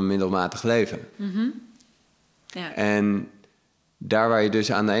miserabel of een middelmatig leven. Mm-hmm. Ja. En daar waar je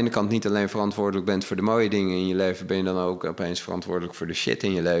dus aan de ene kant niet alleen verantwoordelijk bent voor de mooie dingen in je leven, ben je dan ook opeens verantwoordelijk voor de shit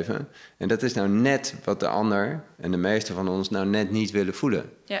in je leven. En dat is nou net wat de ander en de meeste van ons nou net niet willen voelen.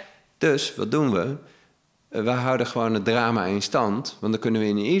 Ja. Dus wat doen we? We houden gewoon het drama in stand. Want dan kunnen we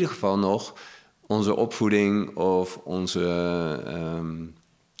in ieder geval nog onze opvoeding of onze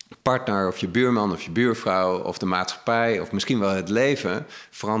partner of je buurman of je buurvrouw of de maatschappij of misschien wel het leven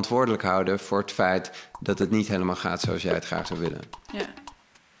verantwoordelijk houden voor het feit dat het niet helemaal gaat zoals jij het graag zou willen. Ja.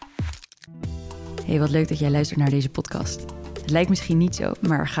 Hey, wat leuk dat jij luistert naar deze podcast. Het lijkt misschien niet zo,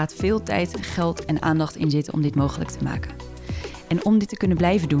 maar er gaat veel tijd, geld en aandacht in zitten om dit mogelijk te maken. En om dit te kunnen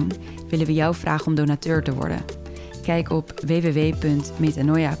blijven doen, willen we jou vragen om donateur te worden. Kijk op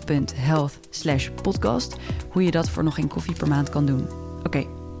www.metanoia.health/podcast hoe je dat voor nog geen koffie per maand kan doen. Oké,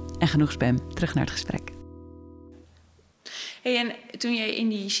 en genoeg spam. Terug naar het gesprek. Hey, en toen jij in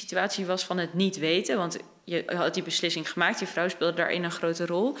die situatie was van het niet weten, want je had die beslissing gemaakt, je vrouw speelde daarin een grote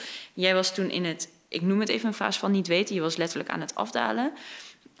rol. Jij was toen in het, ik noem het even een fase van niet weten, je was letterlijk aan het afdalen.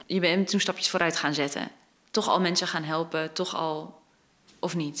 Je bent toen stapjes vooruit gaan zetten. Toch al mensen gaan helpen, toch al,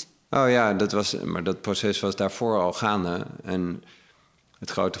 of niet? Oh ja, maar dat proces was daarvoor al gaande. En het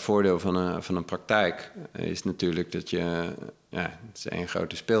grote voordeel van een praktijk is natuurlijk dat het is één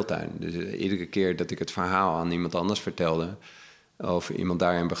grote speeltuin. Dus iedere keer dat ik het verhaal aan iemand anders vertelde of iemand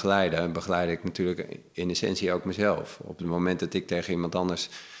daarin begeleidde ik natuurlijk in essentie ook mezelf. Op het moment dat ik tegen iemand anders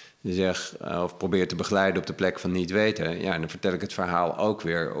zeg of probeer te begeleiden op de plek van niet weten, dan vertel ik het verhaal ook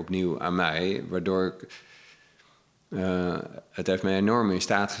weer opnieuw aan mij, waardoor ik het heeft me enorm in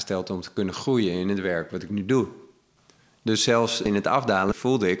staat gesteld om te kunnen groeien in het werk wat ik nu doe. Dus zelfs in het afdalen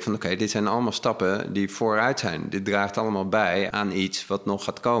voelde ik van oké, dit zijn allemaal stappen die vooruit zijn. Dit draagt allemaal bij aan iets wat nog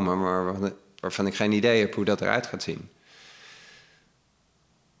gaat komen, maar waarvan ik geen idee heb hoe dat eruit gaat zien.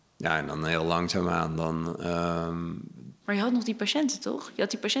 Ja, en dan heel langzaamaan dan. Maar je had nog die patiënten, toch? Je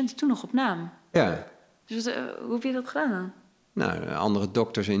had die patiënten toen nog op naam. Ja. Dus hoe heb je dat gedaan dan? Nou, andere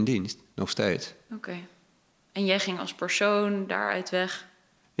dokters in dienst, nog steeds. Oké. En jij ging als persoon daaruit weg?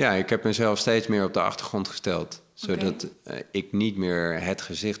 Ja, ik heb mezelf steeds meer op de achtergrond gesteld. Zodat ik niet meer het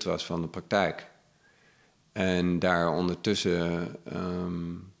gezicht was van de praktijk. En daar ondertussen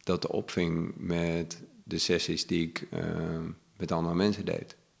dat opving met de sessies die ik met andere mensen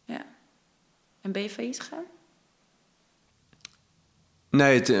deed. Ja. En ben je failliet gegaan?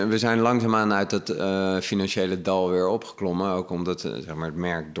 Nee, we zijn langzaamaan uit het financiële dal weer opgeklommen. Ook omdat het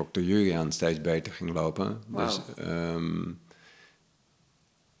merk Dr. Juliaan steeds beter ging lopen. Wow. Dus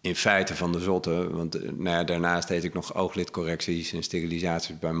in feite van de zotte. Want daarnaast deed ik nog ooglidcorrecties en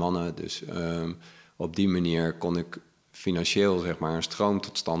sterilisaties bij mannen. Dus op die manier kon ik financieel een stroom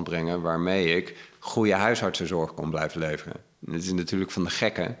tot stand brengen waarmee ik goede huisartsenzorg kon blijven leveren. En het is natuurlijk van de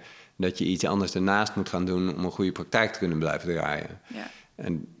gekken dat je iets anders ernaast moet gaan doen om een goede praktijk te kunnen blijven draaien. Ja.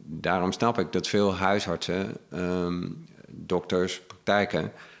 En daarom snap ik dat veel huisartsen, dokters,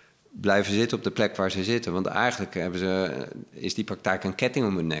 praktijken blijven zitten op de plek waar ze zitten. Want eigenlijk is die praktijk een ketting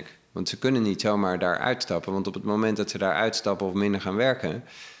om hun nek. Want ze kunnen niet zomaar daar uitstappen. Want op het moment dat ze daar uitstappen of minder gaan werken,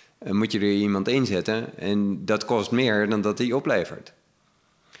 moet je er iemand inzetten. En dat kost meer dan dat die oplevert.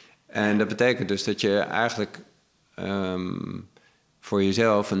 En dat betekent dus dat je eigenlijk voor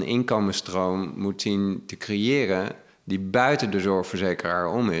jezelf een inkomensstroom moet zien te creëren die buiten de zorgverzekeraar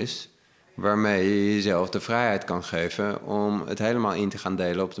om is, waarmee je jezelf de vrijheid kan geven om het helemaal in te gaan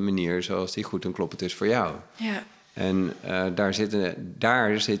delen op de manier zoals die goed en kloppend is voor jou. Ja. En daar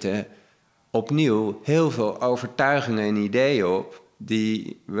zitten opnieuw heel veel overtuigingen en ideeën op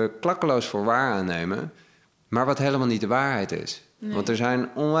die we klakkeloos voor waar aannemen, maar wat helemaal niet de waarheid is. Nee. Want er zijn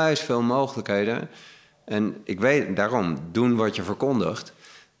onwijs veel mogelijkheden. En ik weet daarom, doen wat je verkondigt.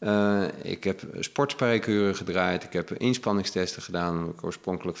 Ik heb sportspreekuren gedraaid. Ik heb inspanningstesten gedaan, omdat ik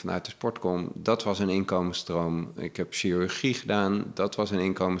oorspronkelijk vanuit de sport kom. Dat was een inkomensstroom. Ik heb chirurgie gedaan. Dat was een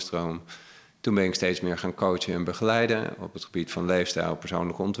inkomensstroom. Toen ben ik steeds meer gaan coachen en begeleiden op het gebied van leefstijl,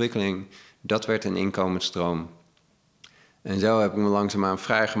 persoonlijke ontwikkeling. Dat werd een inkomensstroom. En zo heb ik me langzaamaan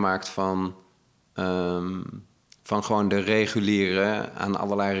vrijgemaakt van gewoon de reguliere, aan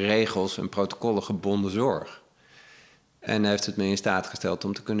allerlei regels en protocollen gebonden zorg. En heeft het me in staat gesteld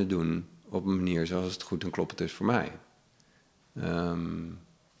om te kunnen doen op een manier zoals het goed en kloppend is voor mij.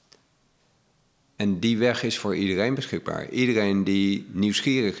 En die weg is voor iedereen beschikbaar. Iedereen die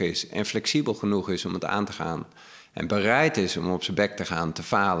nieuwsgierig is en flexibel genoeg is om het aan te gaan en bereid is om op zijn bek te gaan, te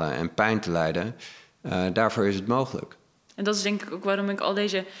falen en pijn te lijden, daarvoor is het mogelijk. En dat is denk ik ook waarom ik al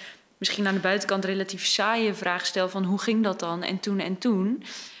deze, misschien aan de buitenkant relatief saaie vraag stel van hoe ging dat dan en toen.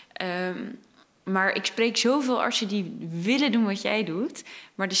 Maar ik spreek zoveel artsen die willen doen wat jij doet,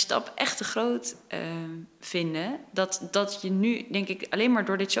 maar de stap echt te groot vinden, dat je nu, denk ik, alleen maar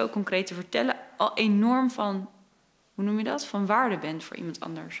door dit zo concreet te vertellen, al enorm van, hoe noem je dat, van waarde bent voor iemand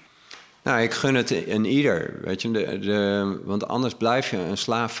anders. Nou, ik gun het een ieder, weet je, want anders blijf je een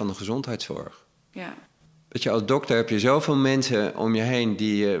slaaf van de gezondheidszorg. Ja. Weet je, als dokter heb je zoveel mensen om je heen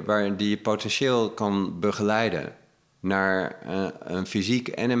die je potentieel kan begeleiden naar een fysiek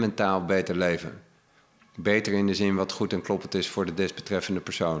en een mentaal beter leven. Beter in de zin wat goed en kloppend is voor de desbetreffende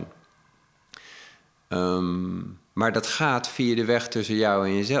persoon. Maar dat gaat via de weg tussen jou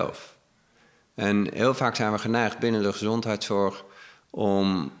en jezelf. En heel vaak zijn we geneigd binnen de gezondheidszorg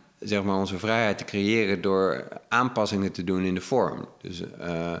om, zeg maar, onze vrijheid te creëren door aanpassingen te doen in de vorm. Dus,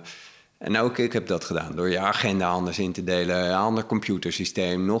 en ook ik heb dat gedaan, door je agenda anders in te delen, een ander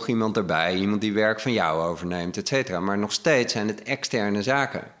computersysteem, nog iemand erbij, iemand die werk van jou overneemt, et cetera. Maar nog steeds zijn het externe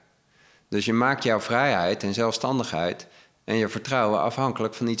zaken. Dus je maakt jouw vrijheid en zelfstandigheid en je vertrouwen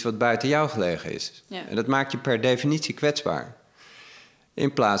afhankelijk van iets wat buiten jou gelegen is. Ja. En dat maakt je per definitie kwetsbaar.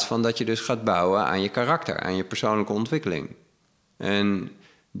 In plaats van dat je dus gaat bouwen aan je karakter, aan je persoonlijke ontwikkeling. En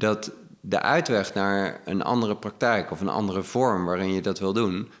dat de uitweg naar een andere praktijk of een andere vorm waarin je dat wil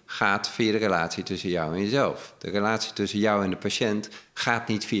doen, gaat via de relatie tussen jou en jezelf. De relatie tussen jou en de patiënt gaat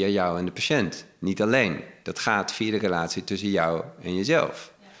niet via jou en de patiënt. Niet alleen. Dat gaat via de relatie tussen jou en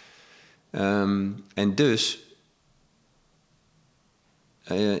jezelf. En dus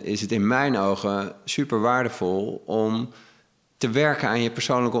is het in mijn ogen super waardevol om te werken aan je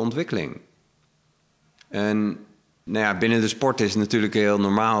persoonlijke ontwikkeling. En nou ja, binnen de sport is het natuurlijk heel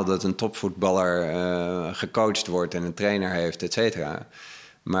normaal dat een topvoetballer gecoacht wordt en een trainer heeft, et cetera.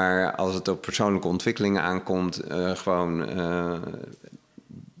 Maar als het op persoonlijke ontwikkelingen aankomt, gewoon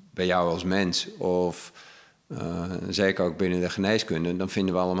bij jou als mens of zeker ook binnen de geneeskunde, dan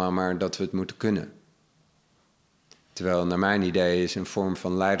vinden we allemaal maar dat we het moeten kunnen. Terwijl naar mijn idee is een vorm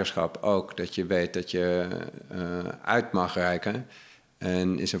van leiderschap ook dat je weet dat je uit mag reiken.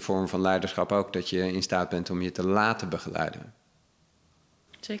 En is een vorm van leiderschap ook dat je in staat bent om je te laten begeleiden.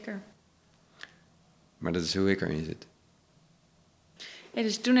 Zeker. Maar dat is hoe ik erin zit. Ja,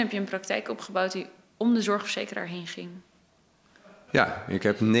 dus toen heb je een praktijk opgebouwd die om de zorgverzekeraar heen ging. Ja, ik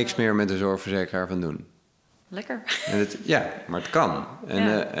heb niks meer met de zorgverzekeraar van doen. Lekker. En ja, maar het kan. En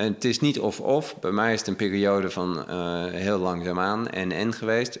het is niet of-of. Bij mij is het een periode van heel langzaamaan en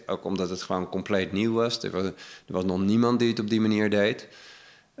geweest. Ook omdat het gewoon compleet nieuw was. Er was nog niemand die het op die manier deed.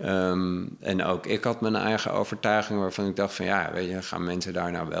 En ook ik had mijn eigen overtuiging waarvan ik dacht van ja, weet je, gaan mensen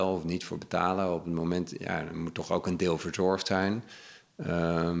daar nou wel of niet voor betalen? Op het moment, ja, er moet toch ook een deel verzorgd zijn.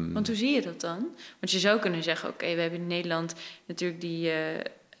 Want hoe zie je dat dan? Want je zou kunnen zeggen, oké, we hebben in Nederland natuurlijk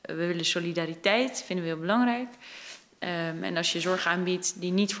we willen solidariteit, vinden we heel belangrijk. En als je zorg aanbiedt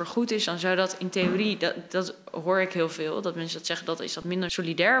die niet vergoed is, dan zou dat in theorie, dat hoor ik heel veel, dat mensen dat zeggen, dat is dat minder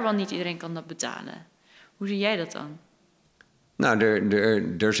solidair, want niet iedereen kan dat betalen. Hoe zie jij dat dan? Nou,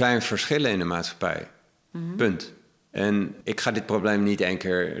 er zijn verschillen in de maatschappij. Mm-hmm. Punt. En ik ga dit probleem niet één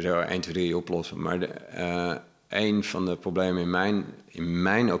keer zo 1, 2, 3 oplossen. Maar een van de problemen in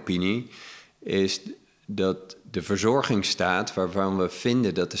mijn opinie is dat de verzorgingsstaat, waarvan we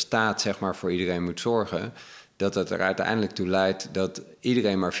vinden dat de staat zeg maar voor iedereen moet zorgen, dat het er uiteindelijk toe leidt dat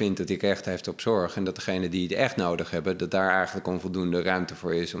iedereen maar vindt dat hij recht heeft op zorg en dat degenen die het echt nodig hebben, dat daar eigenlijk onvoldoende ruimte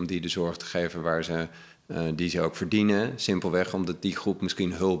voor is om die de zorg te geven die ze ook verdienen. Simpelweg omdat die groep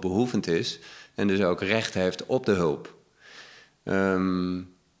misschien hulpbehoevend is en dus ook recht heeft op de hulp.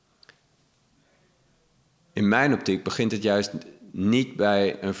 In mijn optiek begint het juist niet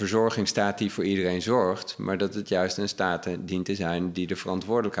bij een verzorgingsstaat die voor iedereen zorgt, maar dat het juist een staat dient te zijn die de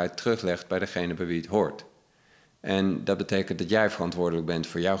verantwoordelijkheid teruglegt bij degene bij wie het hoort. En dat betekent dat jij verantwoordelijk bent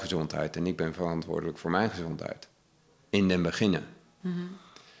voor jouw gezondheid en ik ben verantwoordelijk voor mijn gezondheid. In den beginnen. Mm-hmm.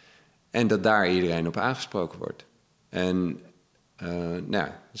 En dat daar iedereen op aangesproken wordt. En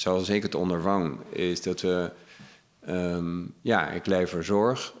zoals ik het ondervang, is dat we Ik lever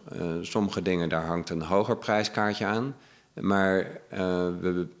zorg. Sommige dingen, daar hangt een hoger prijskaartje aan. Maar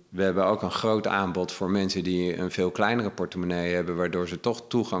we hebben ook een groot aanbod voor mensen die een veel kleinere portemonnee hebben, waardoor ze toch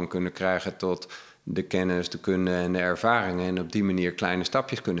toegang kunnen krijgen tot de kennis, de kunde en de ervaringen en op die manier kleine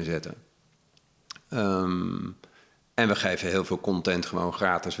stapjes kunnen zetten. En we geven heel veel content gewoon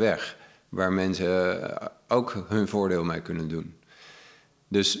gratis weg, waar mensen ook hun voordeel mee kunnen doen.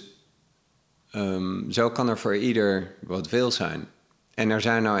 Dus zo kan er voor ieder wat wil zijn. En er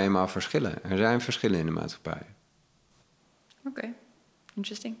zijn nou eenmaal verschillen. Er zijn verschillen in de maatschappij. Oké,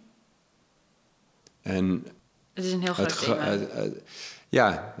 interesting. En het is een heel groot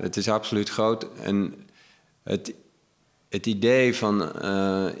thema. Het is absoluut groot. En het idee van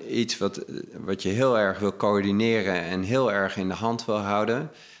iets wat je heel erg wil coördineren en heel erg in de hand wil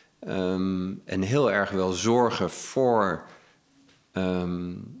houden, en heel erg wil zorgen voor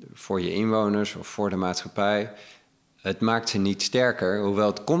je inwoners of voor de maatschappij, het maakt ze niet sterker, hoewel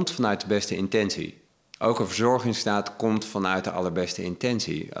het komt vanuit de beste intentie. Ook een verzorgingsstaat komt vanuit de allerbeste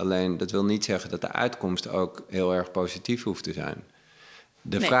intentie. Alleen dat wil niet zeggen dat de uitkomst ook heel erg positief hoeft te zijn.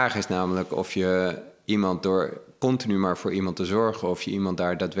 De vraag is namelijk of je iemand door continu maar voor iemand te zorgen, of je iemand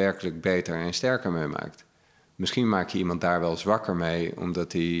daar daadwerkelijk beter en sterker mee maakt. Misschien maak je iemand daar wel zwakker mee,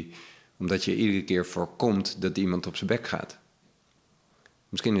 omdat je iedere keer voorkomt dat iemand op zijn bek gaat.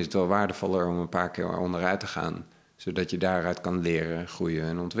 Misschien is het wel waardevoller om een paar keer onderuit te gaan, zodat je daaruit kan leren, groeien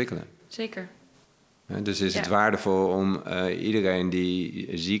en ontwikkelen. Zeker. Dus is het waardevol om iedereen die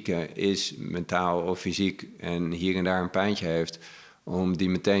ziek is, mentaal of fysiek, en hier en daar een pijntje heeft, om die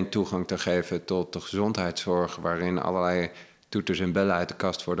meteen toegang te geven tot de gezondheidszorg, waarin allerlei toeters en bellen uit de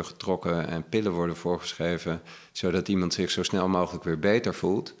kast worden getrokken en pillen worden voorgeschreven, zodat iemand zich zo snel mogelijk weer beter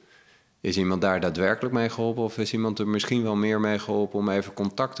voelt. Is iemand daar daadwerkelijk mee geholpen, of is iemand er misschien wel meer mee geholpen om even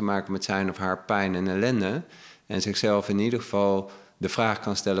contact te maken met zijn of haar pijn en ellende en zichzelf in ieder geval de vraag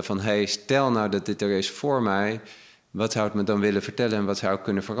kan stellen van, hey, stel nou dat dit er is voor mij, wat zou het me dan willen vertellen en wat zou ik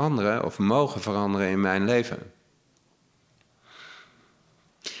kunnen veranderen of mogen veranderen in mijn leven?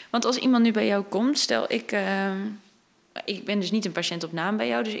 Want als iemand nu bij jou komt, stel ik ben dus niet een patiënt op naam bij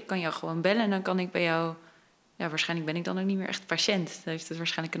jou, dus ik kan jou gewoon bellen en dan kan ik bij jou, waarschijnlijk ben ik dan ook niet meer echt patiënt. Dan heeft het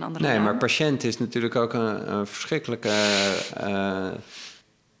waarschijnlijk een andere naam. Nee, maar patiënt is natuurlijk ook een verschrikkelijke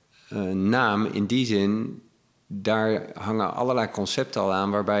naam in die zin. Daar hangen allerlei concepten al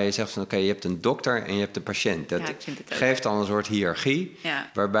aan waarbij je zegt van oké, je hebt een dokter en je hebt de patiënt. Dat geeft al een soort hiërarchie,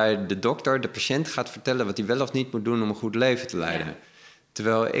 waarbij de dokter de patiënt gaat vertellen wat hij wel of niet moet doen om een goed leven te leiden. Ja.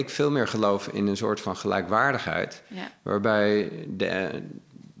 Terwijl ik veel meer geloof in een soort van gelijkwaardigheid, waarbij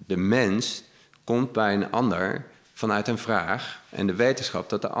de mens komt bij een ander vanuit een vraag en de wetenschap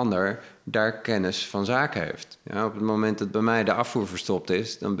dat de ander daar kennis van zaken heeft. Ja, op het moment dat bij mij de afvoer verstopt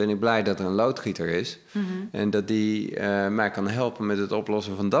is, dan ben ik blij dat er een loodgieter is en dat die mij kan helpen met het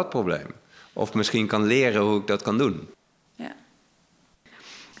oplossen van dat probleem. Of misschien kan leren hoe ik dat kan doen. Ja.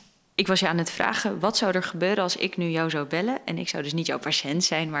 Ik was je aan het vragen, wat zou er gebeuren als ik nu jou zou bellen en ik zou dus niet jouw patiënt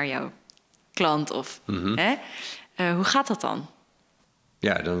zijn, maar jouw klant of... hoe gaat dat dan?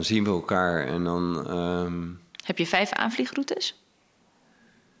 Ja, dan zien we elkaar en dan... Heb je 5 aanvliegroutes?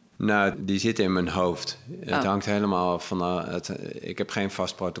 Nou, die zitten in mijn hoofd. Het hangt helemaal van... ik heb geen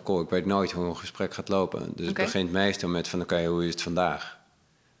vast protocol. Ik weet nooit hoe een gesprek gaat lopen. Dus het begint meestal met van oké, hoe is het vandaag?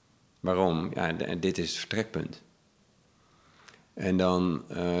 Waarom? Ja, dit is het vertrekpunt. En dan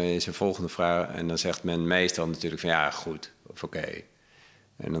is er volgende vraag... En dan zegt men meestal natuurlijk van ja, goed of oké.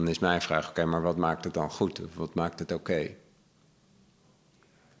 En dan is mijn vraag, oké, maar wat maakt het dan goed? Of wat maakt het oké?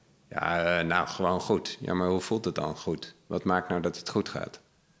 Ja, nou, gewoon goed. Ja, maar hoe voelt het dan goed? Wat maakt nou dat het goed gaat?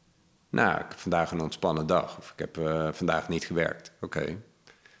 Nou, ik heb vandaag een ontspannen dag. Of ik heb vandaag niet gewerkt. Oké.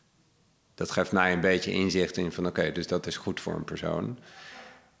 Dat geeft mij een beetje inzicht in van oké, dus dat is goed voor een persoon.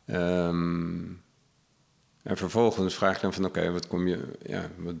 En vervolgens vraag ik dan van oké,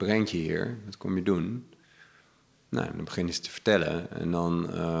 wat brengt je hier? Wat kom je doen? Nou, dan beginnen ze te vertellen. En dan...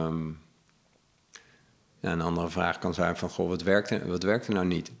 een andere vraag kan zijn van, goh, wat werkt er nou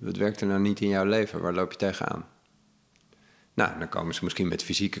niet? Wat werkt er nou niet in jouw leven? Waar loop je tegenaan? Nou, dan komen ze misschien met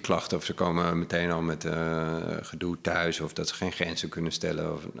fysieke klachten... of ze komen meteen al met gedoe thuis... of dat ze geen grenzen kunnen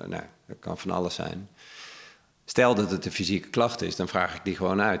stellen. Of, nou, dat kan van alles zijn. Stel dat het een fysieke klacht is, dan vraag ik die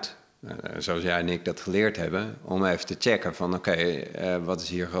gewoon uit. Zoals jij en ik dat geleerd hebben... om even te checken van, oké, wat is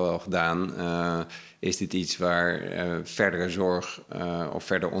hier al gedaan... Is dit iets waar verdere zorg of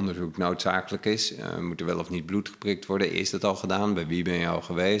verder onderzoek noodzakelijk is? Moet er wel of niet bloed geprikt worden? Is dat al gedaan? Bij wie ben je al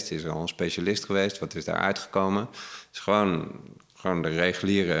geweest? Is er al een specialist geweest? Wat is daar uitgekomen? Het is gewoon de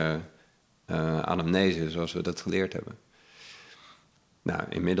reguliere anamnese zoals we dat geleerd hebben. Nou,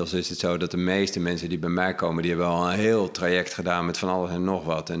 inmiddels is het zo dat de meeste mensen die bij mij komen, die hebben al een heel traject gedaan met van alles en nog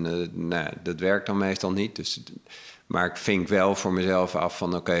wat. En dat werkt dan meestal niet. Dus, maar ik vink wel voor mezelf af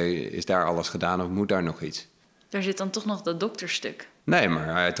van oké, is daar alles gedaan of moet daar nog iets? Daar zit dan toch nog dat dokterstuk. Nee,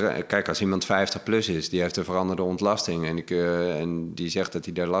 maar kijk, als iemand 50 plus is, die heeft een veranderde ontlasting en die zegt dat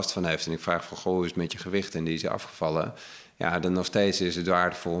hij daar last van heeft. En ik vraag van, goh, hoe is het met je gewicht? En die is afgevallen. Ja, dan nog steeds is het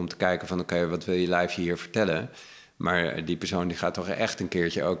waardevol om te kijken van oké, wat wil je lijfje hier vertellen? Maar die persoon die gaat toch echt een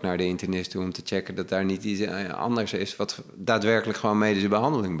keertje ook naar de internist toe om te checken dat daar niet iets anders is wat daadwerkelijk gewoon medische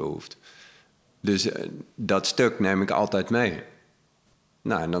behandeling behoeft. Dus dat stuk neem ik altijd mee.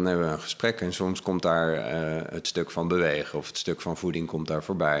 Nou, en dan hebben we een gesprek en soms komt daar het stuk van bewegen of het stuk van voeding komt daar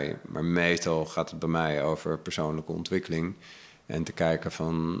voorbij. Maar meestal gaat het bij mij over persoonlijke ontwikkeling. En te kijken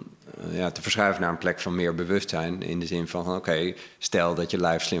van, te verschuiven naar een plek van meer bewustzijn. In de zin van, oké, stel dat je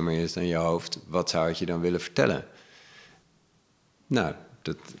lijf slimmer is dan je hoofd. Wat zou het je dan willen vertellen? Nou,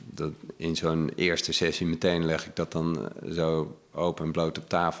 dat in zo'n eerste sessie meteen leg ik dat dan zo open en bloot op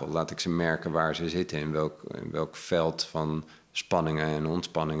tafel. Laat ik ze merken waar ze zitten, in welk veld van spanningen en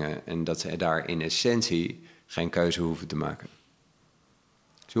ontspanningen. En dat ze daar in essentie geen keuze hoeven te maken.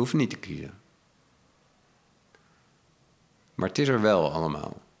 Ze hoeven niet te kiezen. Maar het is er wel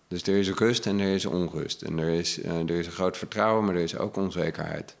allemaal. Dus er is rust en er is onrust. En er is een groot vertrouwen, maar er is ook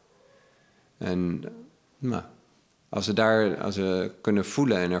onzekerheid. En als ze kunnen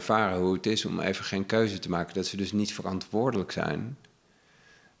voelen en ervaren hoe het is om even geen keuze te maken, dat ze dus niet verantwoordelijk zijn,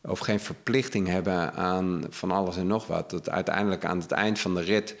 of geen verplichting hebben aan van alles en nog wat, dat uiteindelijk aan het eind van de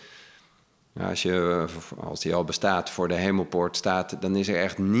rit, als die al bestaat, voor de hemelpoort staat, dan is er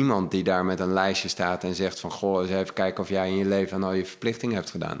echt niemand die daar met een lijstje staat en zegt van, goh, eens even kijken of jij in je leven aan al je verplichtingen hebt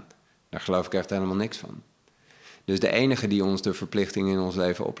gedaan. Daar geloof ik echt helemaal niks van. Dus de enige die ons de verplichtingen in ons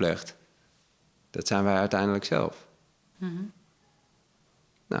leven oplegt, dat zijn wij uiteindelijk zelf. Mm-hmm.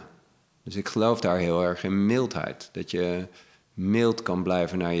 Nou, dus ik geloof daar heel erg in mildheid. Dat je mild kan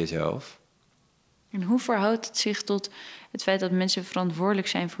blijven naar jezelf. En hoe verhoudt het zich tot het feit dat mensen verantwoordelijk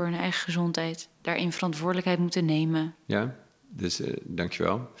zijn voor hun eigen gezondheid? Daarin verantwoordelijkheid moeten nemen. Ja, dus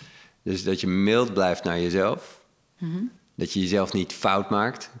dankjewel. Dus dat je mild blijft naar jezelf. Mm-hmm. Dat je jezelf niet fout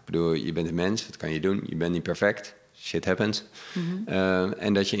maakt. Ik bedoel, je bent een mens, wat kan je doen? Je bent niet perfect. Shit happens. Mm-hmm.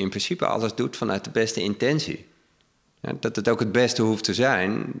 En dat je in principe alles doet vanuit de beste intentie. Ja, dat het ook het beste hoeft te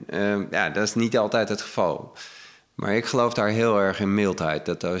zijn, dat is niet altijd het geval. Maar ik geloof daar heel erg in mildheid.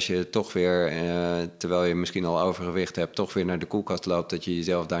 Dat als je toch weer, terwijl je misschien al overgewicht hebt, toch weer naar de koelkast loopt, dat je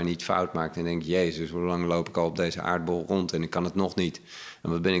jezelf daar niet fout maakt en denkt, Jezus, hoe lang loop ik al op deze aardbol rond en ik kan het nog niet. En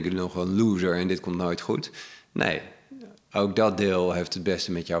wat ben ik nog een loser en dit komt nooit goed. Nee, ook dat deel heeft het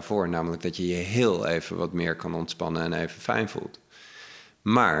beste met jou voor. Namelijk dat je je heel even wat meer kan ontspannen en even fijn voelt.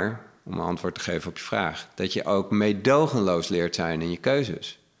 Maar, om een antwoord te geven op je vraag, dat je ook meedogenloos leert zijn in je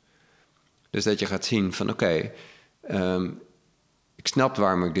keuzes. Dus dat je gaat zien van oké, ik snap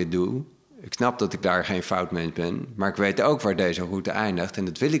waarom ik dit doe. Ik snap dat ik daar geen foutmens ben. Maar ik weet ook waar deze route eindigt en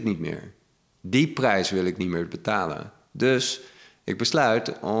dat wil ik niet meer. Die prijs wil ik niet meer betalen. Dus ik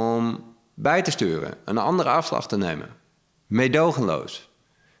besluit om bij te sturen, een andere afslag te nemen. Meedogenloos.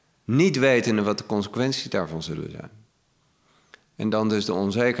 Niet wetende wat de consequenties daarvan zullen zijn. En dan dus de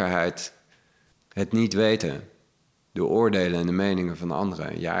onzekerheid, het niet weten, de oordelen en de meningen van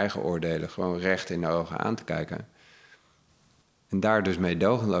anderen, je eigen oordelen gewoon recht in de ogen aan te kijken. En daar dus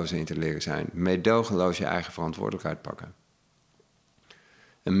meedogenloos in te leren zijn. Meedogenloos je eigen verantwoordelijkheid pakken.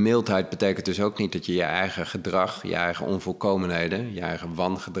 En mildheid betekent dus ook niet dat je je eigen gedrag, je eigen onvolkomenheden, je eigen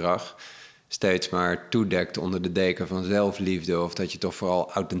wangedrag steeds maar toedekt onder de deken van zelfliefde, of dat je toch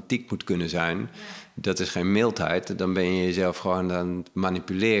vooral authentiek moet kunnen zijn. Ja. Dat is geen mildheid. Dan ben je jezelf gewoon aan het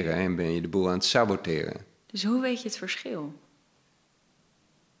manipuleren en ben je de boel aan het saboteren. Dus hoe weet je het verschil?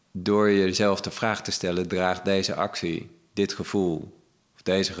 Door jezelf de vraag te stellen, draagt deze actie, dit gevoel of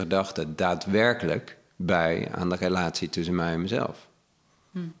deze gedachte daadwerkelijk bij aan de relatie tussen mij en mezelf?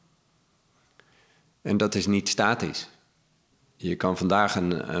 En dat is niet statisch. Je kan vandaag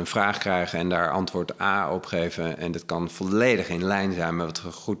een vraag krijgen en daar antwoord A op geven. En dat kan volledig in lijn zijn met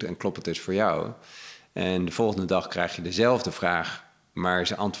wat goed en kloppend is voor jou. En de volgende dag krijg je dezelfde vraag, maar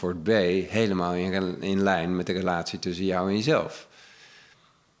is antwoord B helemaal in lijn met de relatie tussen jou en jezelf.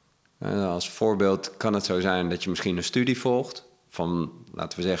 Als voorbeeld kan het zo zijn dat je misschien een studie volgt van,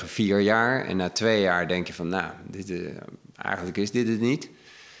 laten we zeggen, 4 jaar. En na 2 jaar denk je van, eigenlijk is dit het niet.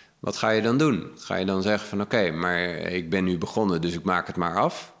 Wat ga je dan doen? Ga je dan zeggen van oké, maar ik ben nu begonnen, dus ik maak het maar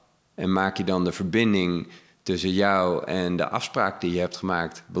af? En maak je dan de verbinding tussen jou en de afspraak die je hebt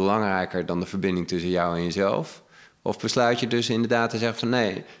gemaakt belangrijker dan de verbinding tussen jou en jezelf? Of besluit je dus inderdaad te zeggen van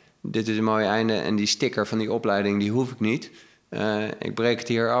nee, dit is een mooi einde en die sticker van die opleiding die hoef ik niet. ik breek het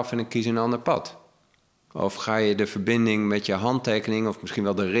hier af en ik kies een ander pad. Of ga je de verbinding met je handtekening, of misschien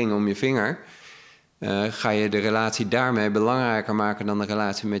wel de ring om je vinger, ga je de relatie daarmee belangrijker maken dan de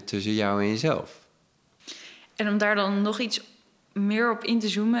relatie tussen jou en jezelf. En om daar dan nog iets meer op in te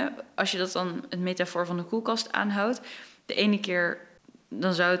zoomen, als je dat dan het metafoor van de koelkast aanhoudt. De ene keer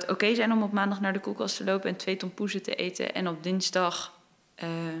dan zou het oké zijn om op maandag naar de koelkast te lopen en 2 tompoezen te eten. En op dinsdag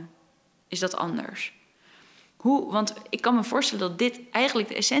is dat anders. Want ik kan me voorstellen dat dit eigenlijk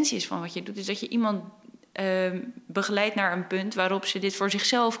de essentie is van wat je doet. Is dat je iemand begeleidt naar een punt waarop ze dit voor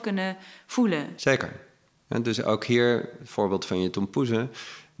zichzelf kunnen voelen. Zeker. En dus ook hier, het voorbeeld van je tompoezen,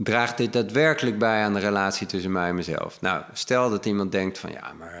 draagt dit daadwerkelijk bij aan de relatie tussen mij en mezelf? Nou, stel dat iemand denkt van,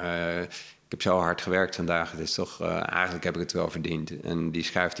 ja, maar ik heb zo hard gewerkt vandaag, het is toch, eigenlijk heb ik het wel verdiend. En die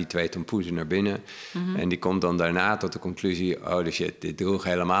schuift die 2 tompoezen naar binnen. Mm-hmm. En die komt dan daarna tot de conclusie, oh shit, dit droeg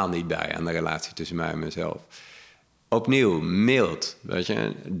helemaal niet bij aan de relatie tussen mij en mezelf. Opnieuw, mild, weet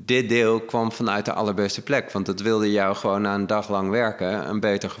je. Dit deel kwam vanuit de allerbeste plek, want het wilde jou gewoon na een dag lang werken een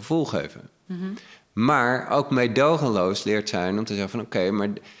beter gevoel geven. Mm-hmm. Maar ook meedogenloos leert zijn om te zeggen van oké, maar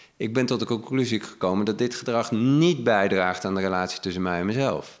ik ben tot de conclusie gekomen dat dit gedrag niet bijdraagt aan de relatie tussen mij en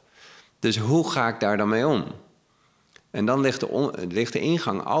mezelf. Dus hoe ga ik daar dan mee om? En dan ligt de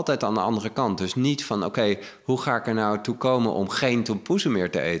ingang altijd aan de andere kant. Dus niet van oké, hoe ga ik er nou toe komen om geen tompoezen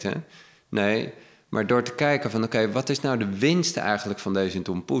meer te eten? Nee, maar door te kijken van oké, wat is nou de winst eigenlijk van deze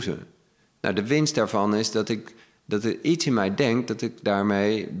tompoezen? Nou, de winst daarvan is dat er iets in mij denkt dat ik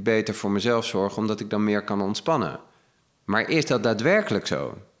daarmee beter voor mezelf zorg, omdat ik dan meer kan ontspannen. Maar is dat daadwerkelijk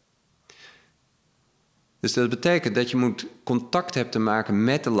zo? Dus dat betekent dat je contact hebt te maken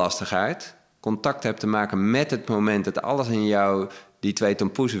met de lastigheid, contact hebt te maken met het moment dat alles in jou die 2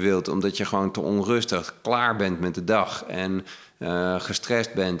 tompoezen wilt, omdat je gewoon te onrustig klaar bent met de dag en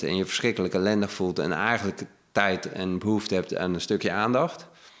gestrest bent en je verschrikkelijk ellendig voelt en eigenlijk tijd en behoefte hebt aan een stukje aandacht.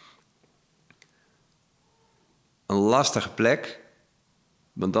 Een lastige plek,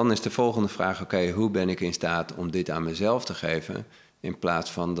 want dan is de volgende vraag, oké, hoe ben ik in staat om dit aan mezelf te geven, in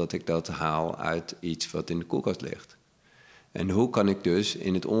plaats van dat ik dat haal uit iets wat in de koelkast ligt. En hoe kan ik dus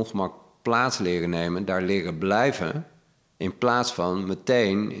in het ongemak plaats leren nemen, daar leren blijven, in plaats van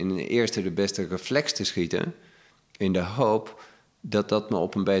meteen in de eerste de beste reflex te schieten, in de hoop dat dat me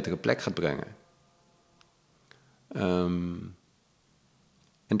op een betere plek gaat brengen.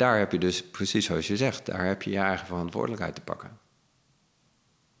 En daar heb je dus, precies zoals je zegt, daar heb je je eigen verantwoordelijkheid te pakken.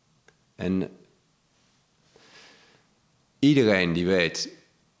 En iedereen die weet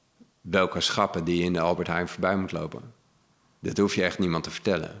welke schappen die in de Albert Heijn voorbij moet lopen. Dat hoef je echt niemand te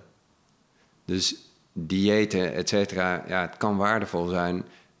vertellen. Dus diëten, et cetera, ja, het kan waardevol zijn,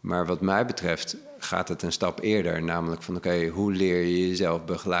 maar wat mij betreft gaat het een stap eerder. Namelijk van oké, hoe leer je jezelf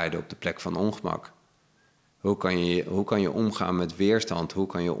begeleiden op de plek van ongemak? Hoe kan je omgaan met weerstand? Hoe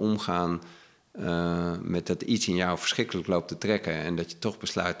kan je omgaan met dat iets in jou verschrikkelijk loopt te trekken en dat je toch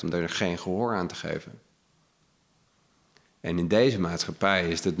besluit om er geen gehoor aan te geven? En in deze maatschappij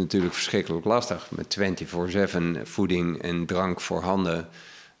is dat natuurlijk verschrikkelijk lastig. Met 24/7 voeding en drank voorhanden.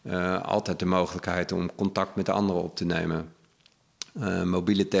 Altijd de mogelijkheid om contact met anderen op te nemen.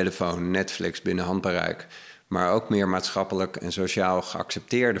 Mobiele telefoon, Netflix binnen handbereik. Maar ook meer maatschappelijk en sociaal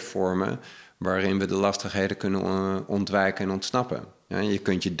geaccepteerde vormen waarin we de lastigheden kunnen ontwijken en ontsnappen. Ja, je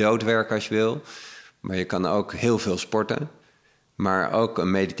kunt je doodwerken als je wil, maar je kan ook heel veel sporten. Maar ook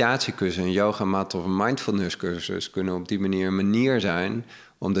een meditatiecursus, een yogamat of een mindfulnesscursus kunnen op die manier een manier zijn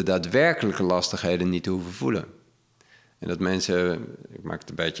om de daadwerkelijke lastigheden niet te hoeven voelen. En dat mensen, ik maak het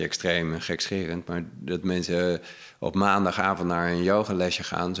een beetje extreem en gekscherend, maar dat mensen op maandagavond naar een yogalesje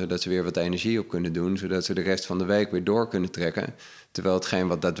gaan, zodat ze weer wat energie op kunnen doen, zodat ze de rest van de week weer door kunnen trekken. Terwijl hetgeen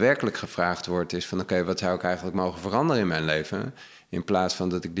wat daadwerkelijk gevraagd wordt is van oké, wat zou ik eigenlijk mogen veranderen in mijn leven? In plaats van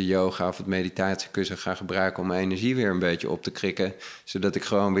dat ik de yoga of het meditatiekussen ga gebruiken om mijn energie weer een beetje op te krikken, zodat ik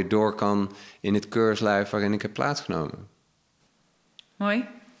gewoon weer door kan in het keurslijf waarin ik heb plaatsgenomen. Mooi.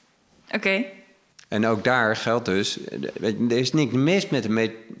 Oké. En ook daar geldt dus, er is niks mis met een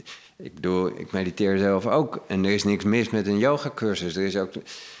ik mediteer zelf ook. En er is niks mis met een yogacursus.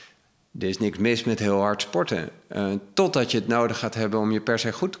 Er is niks mis met heel hard sporten. Totdat je het nodig gaat hebben om je per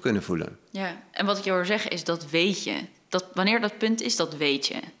se goed te kunnen voelen. Ja, en wat ik je hoor zeggen is, dat weet je. Wanneer dat punt is, dat weet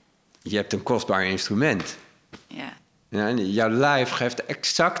je. Je hebt een kostbaar instrument. Ja. Ja, en jouw lijf geeft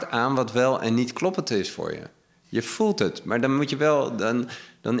exact aan wat wel en niet kloppend is voor je. Je voelt het, maar dan moet je wel,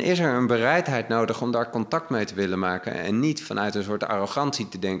 dan is er een bereidheid nodig om daar contact mee te willen maken. En niet vanuit een soort arrogantie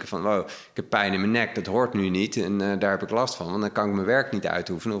te denken van, wow, ik heb pijn in mijn nek, dat hoort nu niet en daar heb ik last van. Want dan kan ik mijn werk niet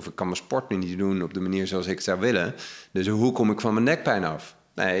uitoefenen of ik kan mijn sport nu niet doen op de manier zoals ik zou willen. Dus hoe kom ik van mijn nekpijn af?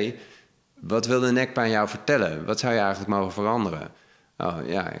 Nee, wat wil de nekpijn jou vertellen? Wat zou je eigenlijk mogen veranderen? Oh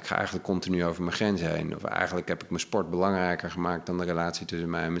ja, ik ga eigenlijk continu over mijn grens heen. Of eigenlijk heb ik mijn sport belangrijker gemaakt dan de relatie tussen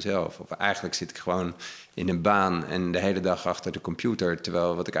mij en mezelf. Of eigenlijk zit ik gewoon in een baan en de hele dag achter de computer.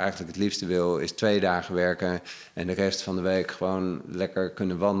 Terwijl wat ik eigenlijk het liefste wil is 2 dagen werken en de rest van de week gewoon lekker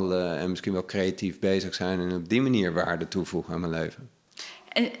kunnen wandelen en misschien wel creatief bezig zijn en op die manier waarde toevoegen aan mijn leven.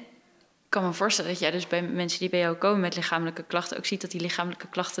 En ik kan me voorstellen dat jij dus bij mensen die bij jou komen met lichamelijke klachten ook ziet dat die lichamelijke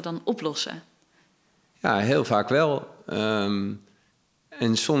klachten dan oplossen. Ja, heel vaak wel.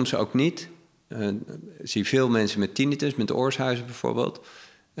 En soms ook niet. Ik zie veel mensen met tinnitus, met oorsuizen bijvoorbeeld.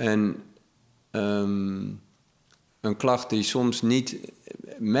 En een klacht die soms niet...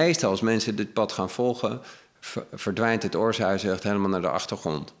 Meestal als mensen dit pad gaan volgen, verdwijnt het oorsuizen echt helemaal naar de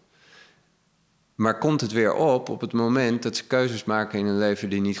achtergrond. Maar komt het weer op het moment dat ze keuzes maken in hun leven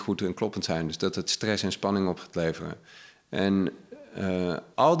die niet goed en kloppend zijn. Dus dat het stress en spanning op gaat leveren. En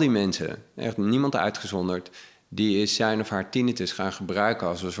al die mensen, echt niemand uitgezonderd, die is zijn of haar tinnitus gaan gebruiken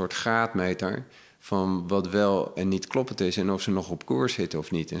als een soort graadmeter van wat wel en niet kloppend is en of ze nog op koers zitten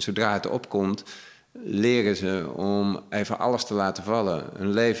of niet. En zodra het opkomt, leren ze om even alles te laten vallen,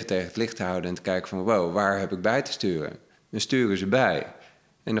 hun leven tegen het licht te houden en te kijken van wow, waar heb ik bij te sturen? Dan sturen ze bij.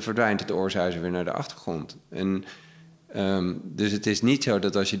 En dan verdwijnt het oorsuizen weer naar de achtergrond. En dus het is niet zo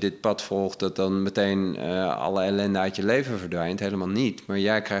dat als je dit pad volgt, dat dan meteen alle ellende uit je leven verdwijnt. Helemaal niet. Maar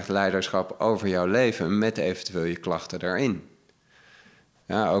jij krijgt leiderschap over jouw leven met eventueel je klachten daarin.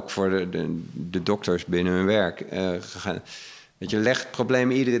 Ja, ook voor de dokters binnen hun werk. Weet je, leg het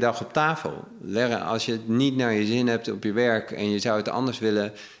probleem iedere dag op tafel. Als je het niet naar je zin hebt op je werk en je zou het anders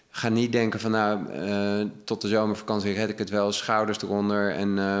willen, ga niet denken van tot de zomervakantie red ik het wel, schouders eronder.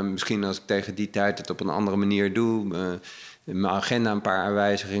 En misschien als ik tegen die tijd het op een andere manier doe, mijn agenda een paar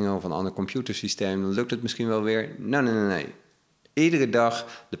wijzigingen of een ander computersysteem, dan lukt het misschien wel weer. Nee. Iedere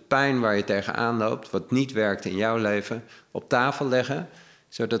dag de pijn waar je tegenaan loopt, wat niet werkt in jouw leven, op tafel leggen,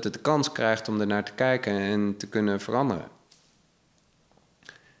 zodat het de kans krijgt om ernaar te kijken en te kunnen veranderen.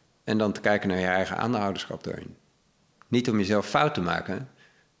 En dan te kijken naar je eigen aandeelhouderschap daarin. Niet om jezelf fout te maken,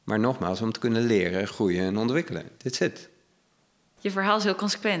 maar nogmaals om te kunnen leren, groeien en ontwikkelen. That's it. Je verhaal is heel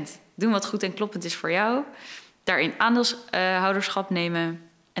consequent. Doen wat goed en kloppend is voor jou. Daarin aandeelhouderschap nemen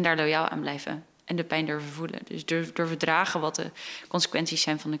en daar loyaal aan blijven. En de pijn durven voelen. Dus durven dragen wat de consequenties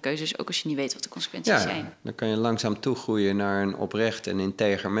zijn van de keuzes. Ook als je niet weet wat de consequenties zijn. Dan kan je langzaam toegroeien naar een oprecht en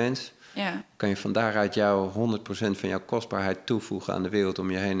integer mens. Ja. Kan je van daaruit 100% van jouw kostbaarheid toevoegen aan de wereld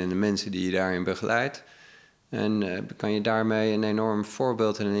om je heen en de mensen die je daarin begeleidt. En kan je daarmee een enorm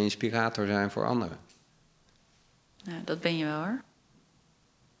voorbeeld en een inspirator zijn voor anderen. Nou, dat ben je wel hoor.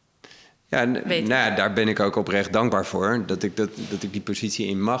 Ja, daar ben ik ook oprecht dankbaar voor. Dat ik die positie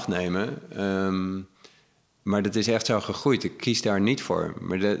in mag nemen. Maar dat is echt zo gegroeid. Ik kies daar niet voor.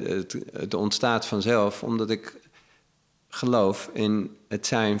 Maar het ontstaat vanzelf omdat ik geloof in het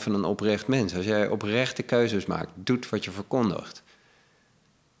zijn van een oprecht mens. Als jij oprechte keuzes maakt, doet wat je verkondigt,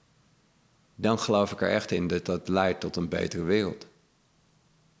 dan geloof ik er echt in dat dat leidt tot een betere wereld.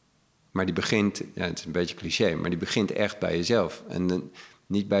 Maar die begint, het is een beetje cliché, maar die begint echt bij jezelf. En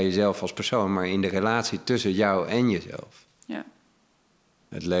niet bij jezelf als persoon, maar in de relatie tussen jou en jezelf. Ja.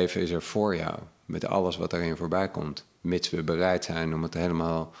 Het leven is er voor jou, met alles wat erin voorbij komt. Mits we bereid zijn om het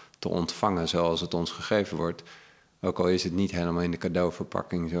helemaal te ontvangen zoals het ons gegeven wordt. Ook al is het niet helemaal in de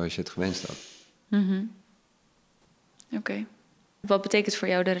cadeauverpakking zoals je het gewenst had. Mm-hmm. Oké. Wat betekent voor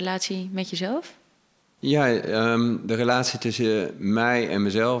jou de relatie met jezelf? Ja, de relatie tussen mij en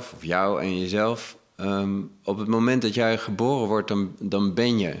mezelf, of jou en jezelf. Op het moment dat jij geboren wordt, dan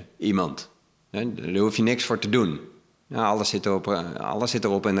ben je iemand. Daar hoef je niks voor te doen. Ja, alles zit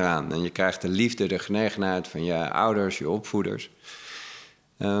erop en eraan. En je krijgt de liefde, de genegenheid van je ouders, je opvoeders.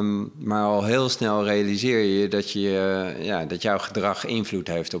 Maar al heel snel realiseer je dat jouw gedrag invloed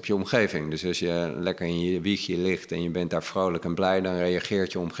heeft op je omgeving. Dus als je lekker in je wiegje ligt en je bent daar vrolijk en blij, dan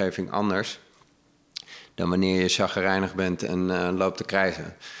reageert je omgeving anders dan wanneer je chagrijnig bent en loopt te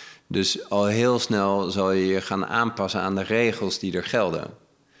krijsen. Dus al heel snel zal je je gaan aanpassen aan de regels die er gelden.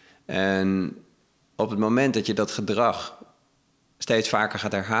 En op het moment dat je dat gedrag steeds vaker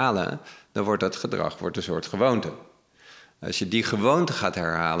gaat herhalen, dan wordt dat gedrag een soort gewoonte. Als je die gewoonte gaat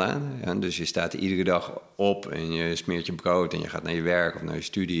herhalen, dus je staat iedere dag op en je smeert je brood en je gaat naar je werk of naar je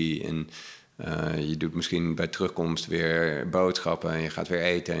studie en je doet misschien bij terugkomst weer boodschappen en je gaat weer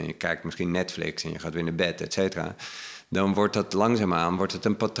eten en je kijkt misschien Netflix en je gaat weer naar bed, et cetera. Dan wordt dat langzaamaan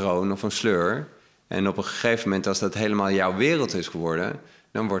een patroon of een sleur. En op een gegeven moment, als dat helemaal jouw wereld is geworden,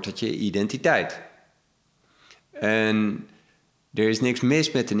 dan wordt het je identiteit. En er is niks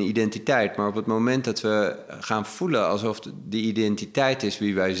mis met een identiteit, maar op het moment dat we gaan voelen alsof die identiteit is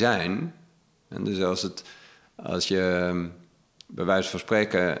wie wij zijn, En dus als je bij wijze van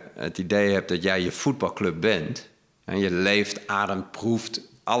spreken het idee hebt dat jij je voetbalclub bent... en je leeft, ademt, proeft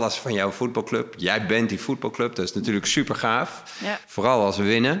alles van jouw voetbalclub... jij bent die voetbalclub, dat is natuurlijk super gaaf. Ja. Vooral als we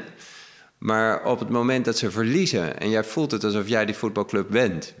winnen. Maar op het moment dat ze verliezen... en jij voelt het alsof jij die voetbalclub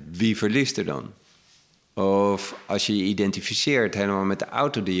bent... wie verliest er dan? Of als je je identificeert helemaal met de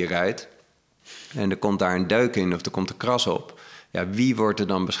auto die je rijdt... en er komt daar een deuk in of er komt een kras op... ja, wie wordt er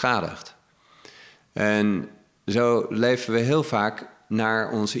dan beschadigd? En zo leven we heel vaak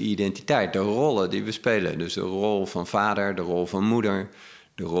naar onze identiteit. De rollen die we spelen. Dus de rol van vader, de rol van moeder...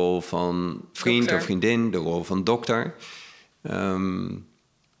 de rol van vriend dokter. Of vriendin, de rol van dokter.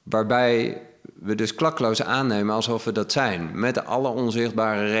 Waarbij we dus klakkeloos aannemen alsof we dat zijn. Met alle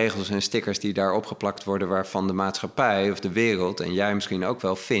onzichtbare regels en stickers die daar opgeplakt worden... waarvan de maatschappij of de wereld, en jij misschien ook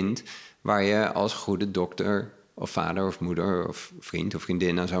wel vindt... waar je als goede dokter of vader of moeder of vriend of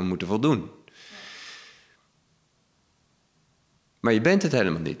vriendin aan zou moeten voldoen. Maar je bent het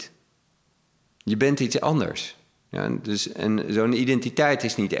helemaal niet. Je bent iets anders. Ja, dus, en zo'n identiteit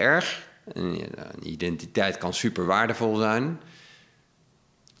is niet erg. Een identiteit kan super waardevol zijn...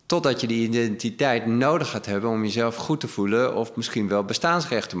 totdat je die identiteit nodig gaat hebben om jezelf goed te voelen... of misschien wel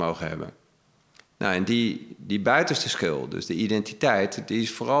bestaansrecht te mogen hebben. Nou, en die buitenste schil, dus de identiteit... die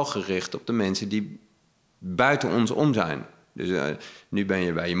is vooral gericht op de mensen die buiten ons om zijn. Dus nu ben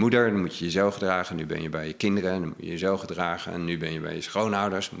je bij je moeder, dan moet je je zo gedragen. Nu ben je bij je kinderen, dan moet je je zo gedragen. En nu ben je bij je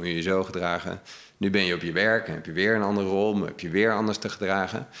schoonouders, dan moet je je zo gedragen. Nu ben je op je werk en heb je weer een andere rol... maar heb je weer anders te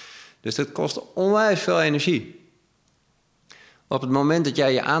gedragen. Dus dat kost onwijs veel energie... Op het moment dat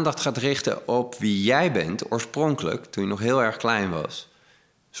jij je aandacht gaat richten op wie jij bent... oorspronkelijk, toen je nog heel erg klein was...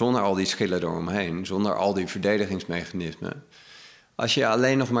 zonder al die schillen eromheen, zonder al die verdedigingsmechanismen... als je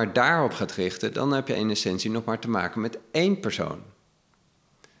alleen nog maar daarop gaat richten... dan heb je in essentie nog maar te maken met één persoon.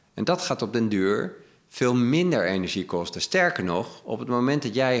 En dat gaat op den duur veel minder energie kosten. Sterker nog, op het moment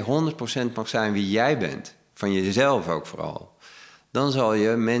dat jij 100% mag zijn wie jij bent... van jezelf ook vooral... dan zal je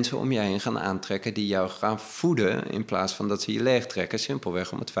mensen om je heen gaan aantrekken die jou gaan voeden... in plaats van dat ze je leegtrekken.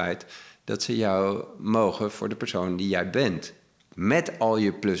 Simpelweg om het feit dat ze jou mogen voor de persoon die jij bent. Met al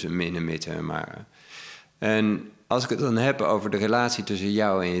je plussen, minnen, mitten en maren. En als ik het dan heb over de relatie tussen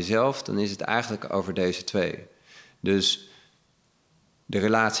jou en jezelf... dan is het eigenlijk over deze twee. Dus de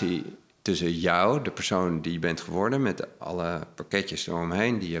relatie tussen jou, de persoon die je bent geworden... met alle pakketjes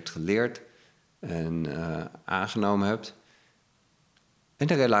eromheen die je hebt geleerd en aangenomen hebt... en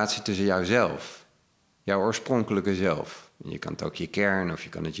de relatie tussen jouzelf, jouw oorspronkelijke zelf. Je kan het ook je kern of je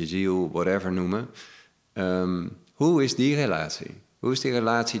kan het je ziel, whatever noemen. Hoe is die relatie? Hoe is die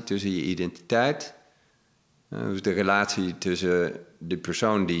relatie tussen je identiteit? Hoe is de relatie tussen de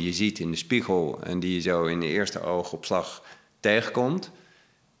persoon die je ziet in de spiegel... en die je zo in de eerste oogopslag tegenkomt...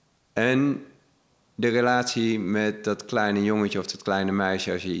 en de relatie met dat kleine jongetje of dat kleine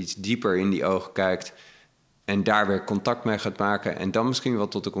meisje... als je iets dieper in die ogen kijkt... en daar weer contact mee gaat maken... en dan misschien wel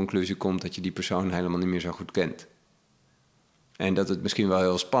tot de conclusie komt... dat je die persoon helemaal niet meer zo goed kent. En dat het misschien wel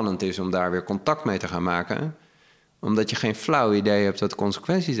heel spannend is om daar weer contact mee te gaan maken... omdat je geen flauw idee hebt wat de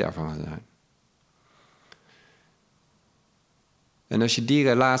consequenties daarvan gaan zijn. En als je die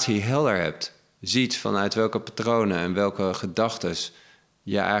relatie helder hebt... ziet vanuit welke patronen en welke gedachtes...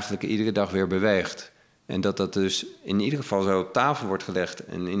 je eigenlijk iedere dag weer beweegt... en dat dus in ieder geval zo op tafel wordt gelegd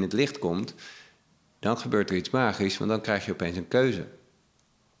en in het licht komt... dan gebeurt er iets magisch, want dan krijg je opeens een keuze.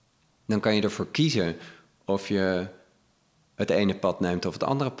 Dan kan je ervoor kiezen of je het ene pad neemt of het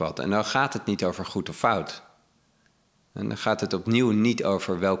andere pad. En dan gaat het niet over goed of fout. En dan gaat het opnieuw niet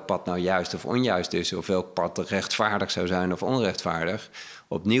over welk pad nou juist of onjuist is... of welk pad rechtvaardig zou zijn of onrechtvaardig.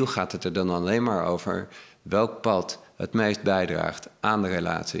 Opnieuw gaat het er dan alleen maar over welk pad het meest bijdraagt... aan de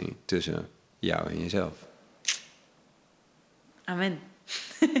relatie tussen jou en jezelf. Amen.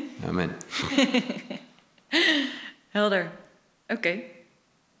 Amen. Helder. Oké.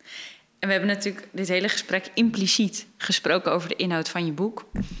 En we hebben natuurlijk dit hele gesprek impliciet gesproken... over de inhoud van je boek.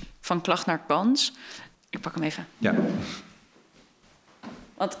 Van klacht naar kans. Ik pak hem even. Ja.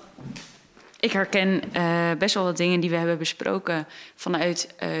 Want ik herken best wel wat dingen die we hebben besproken...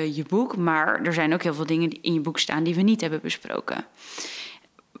 vanuit je boek. Maar er zijn ook heel veel dingen die in je boek staan... die we niet hebben besproken.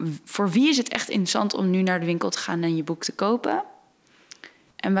 Voor wie is het echt interessant om nu naar de winkel te gaan... en je boek te kopen?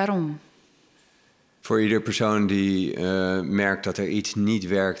 En waarom? Voor ieder persoon die merkt dat er iets niet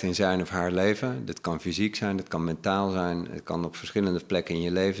werkt in zijn of haar leven. Dat kan fysiek zijn, dat kan mentaal zijn. Het kan op verschillende plekken in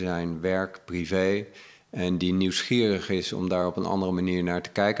je leven zijn. Werk, privé. En die nieuwsgierig is om daar op een andere manier naar te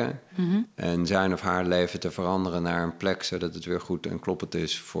kijken. Mm-hmm. En zijn of haar leven te veranderen naar een plek... zodat het weer goed en kloppend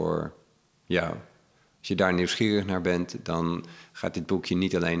is voor jou. Als je daar nieuwsgierig naar bent, dan gaat dit boekje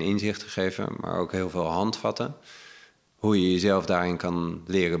niet alleen inzichten geven, maar ook heel veel handvatten. Hoe je jezelf daarin kan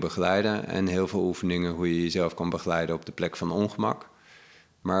leren begeleiden en heel veel oefeningen hoe je jezelf kan begeleiden op de plek van ongemak.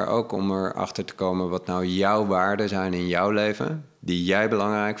 Maar ook om erachter te komen wat nou jouw waarden zijn in jouw leven, die jij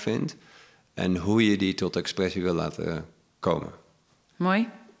belangrijk vindt en hoe je die tot expressie wil laten komen. Mooi.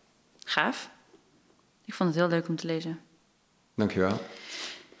 Gaaf. Ik vond het heel leuk om te lezen. Dankjewel.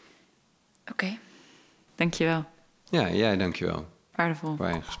 Oké. Dankjewel. Ja, jij dankjewel. Waardevol. Voor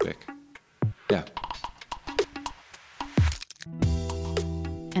een gesprek. Ja.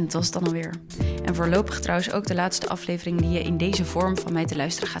 En dat was dan alweer. En voorlopig trouwens ook de laatste aflevering die je in deze vorm van mij te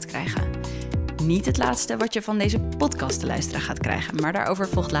luisteren gaat krijgen. Niet het laatste wat je van deze podcast te luisteren gaat krijgen, maar daarover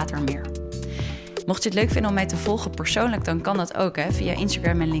volgt later meer. Mocht je het leuk vinden om mij te volgen persoonlijk, dan kan dat ook via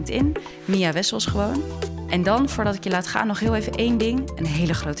Instagram en LinkedIn. Mia Wessels gewoon. En dan, voordat ik je laat gaan, nog heel even één ding. Een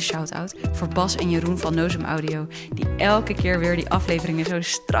hele grote shout-out voor Bas en Jeroen van Nozem Audio, die elke keer weer die afleveringen zo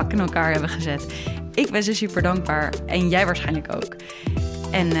strak in elkaar hebben gezet. Ik ben ze super dankbaar en jij waarschijnlijk ook.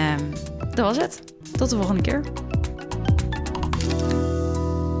 En dat was het. Tot de volgende keer.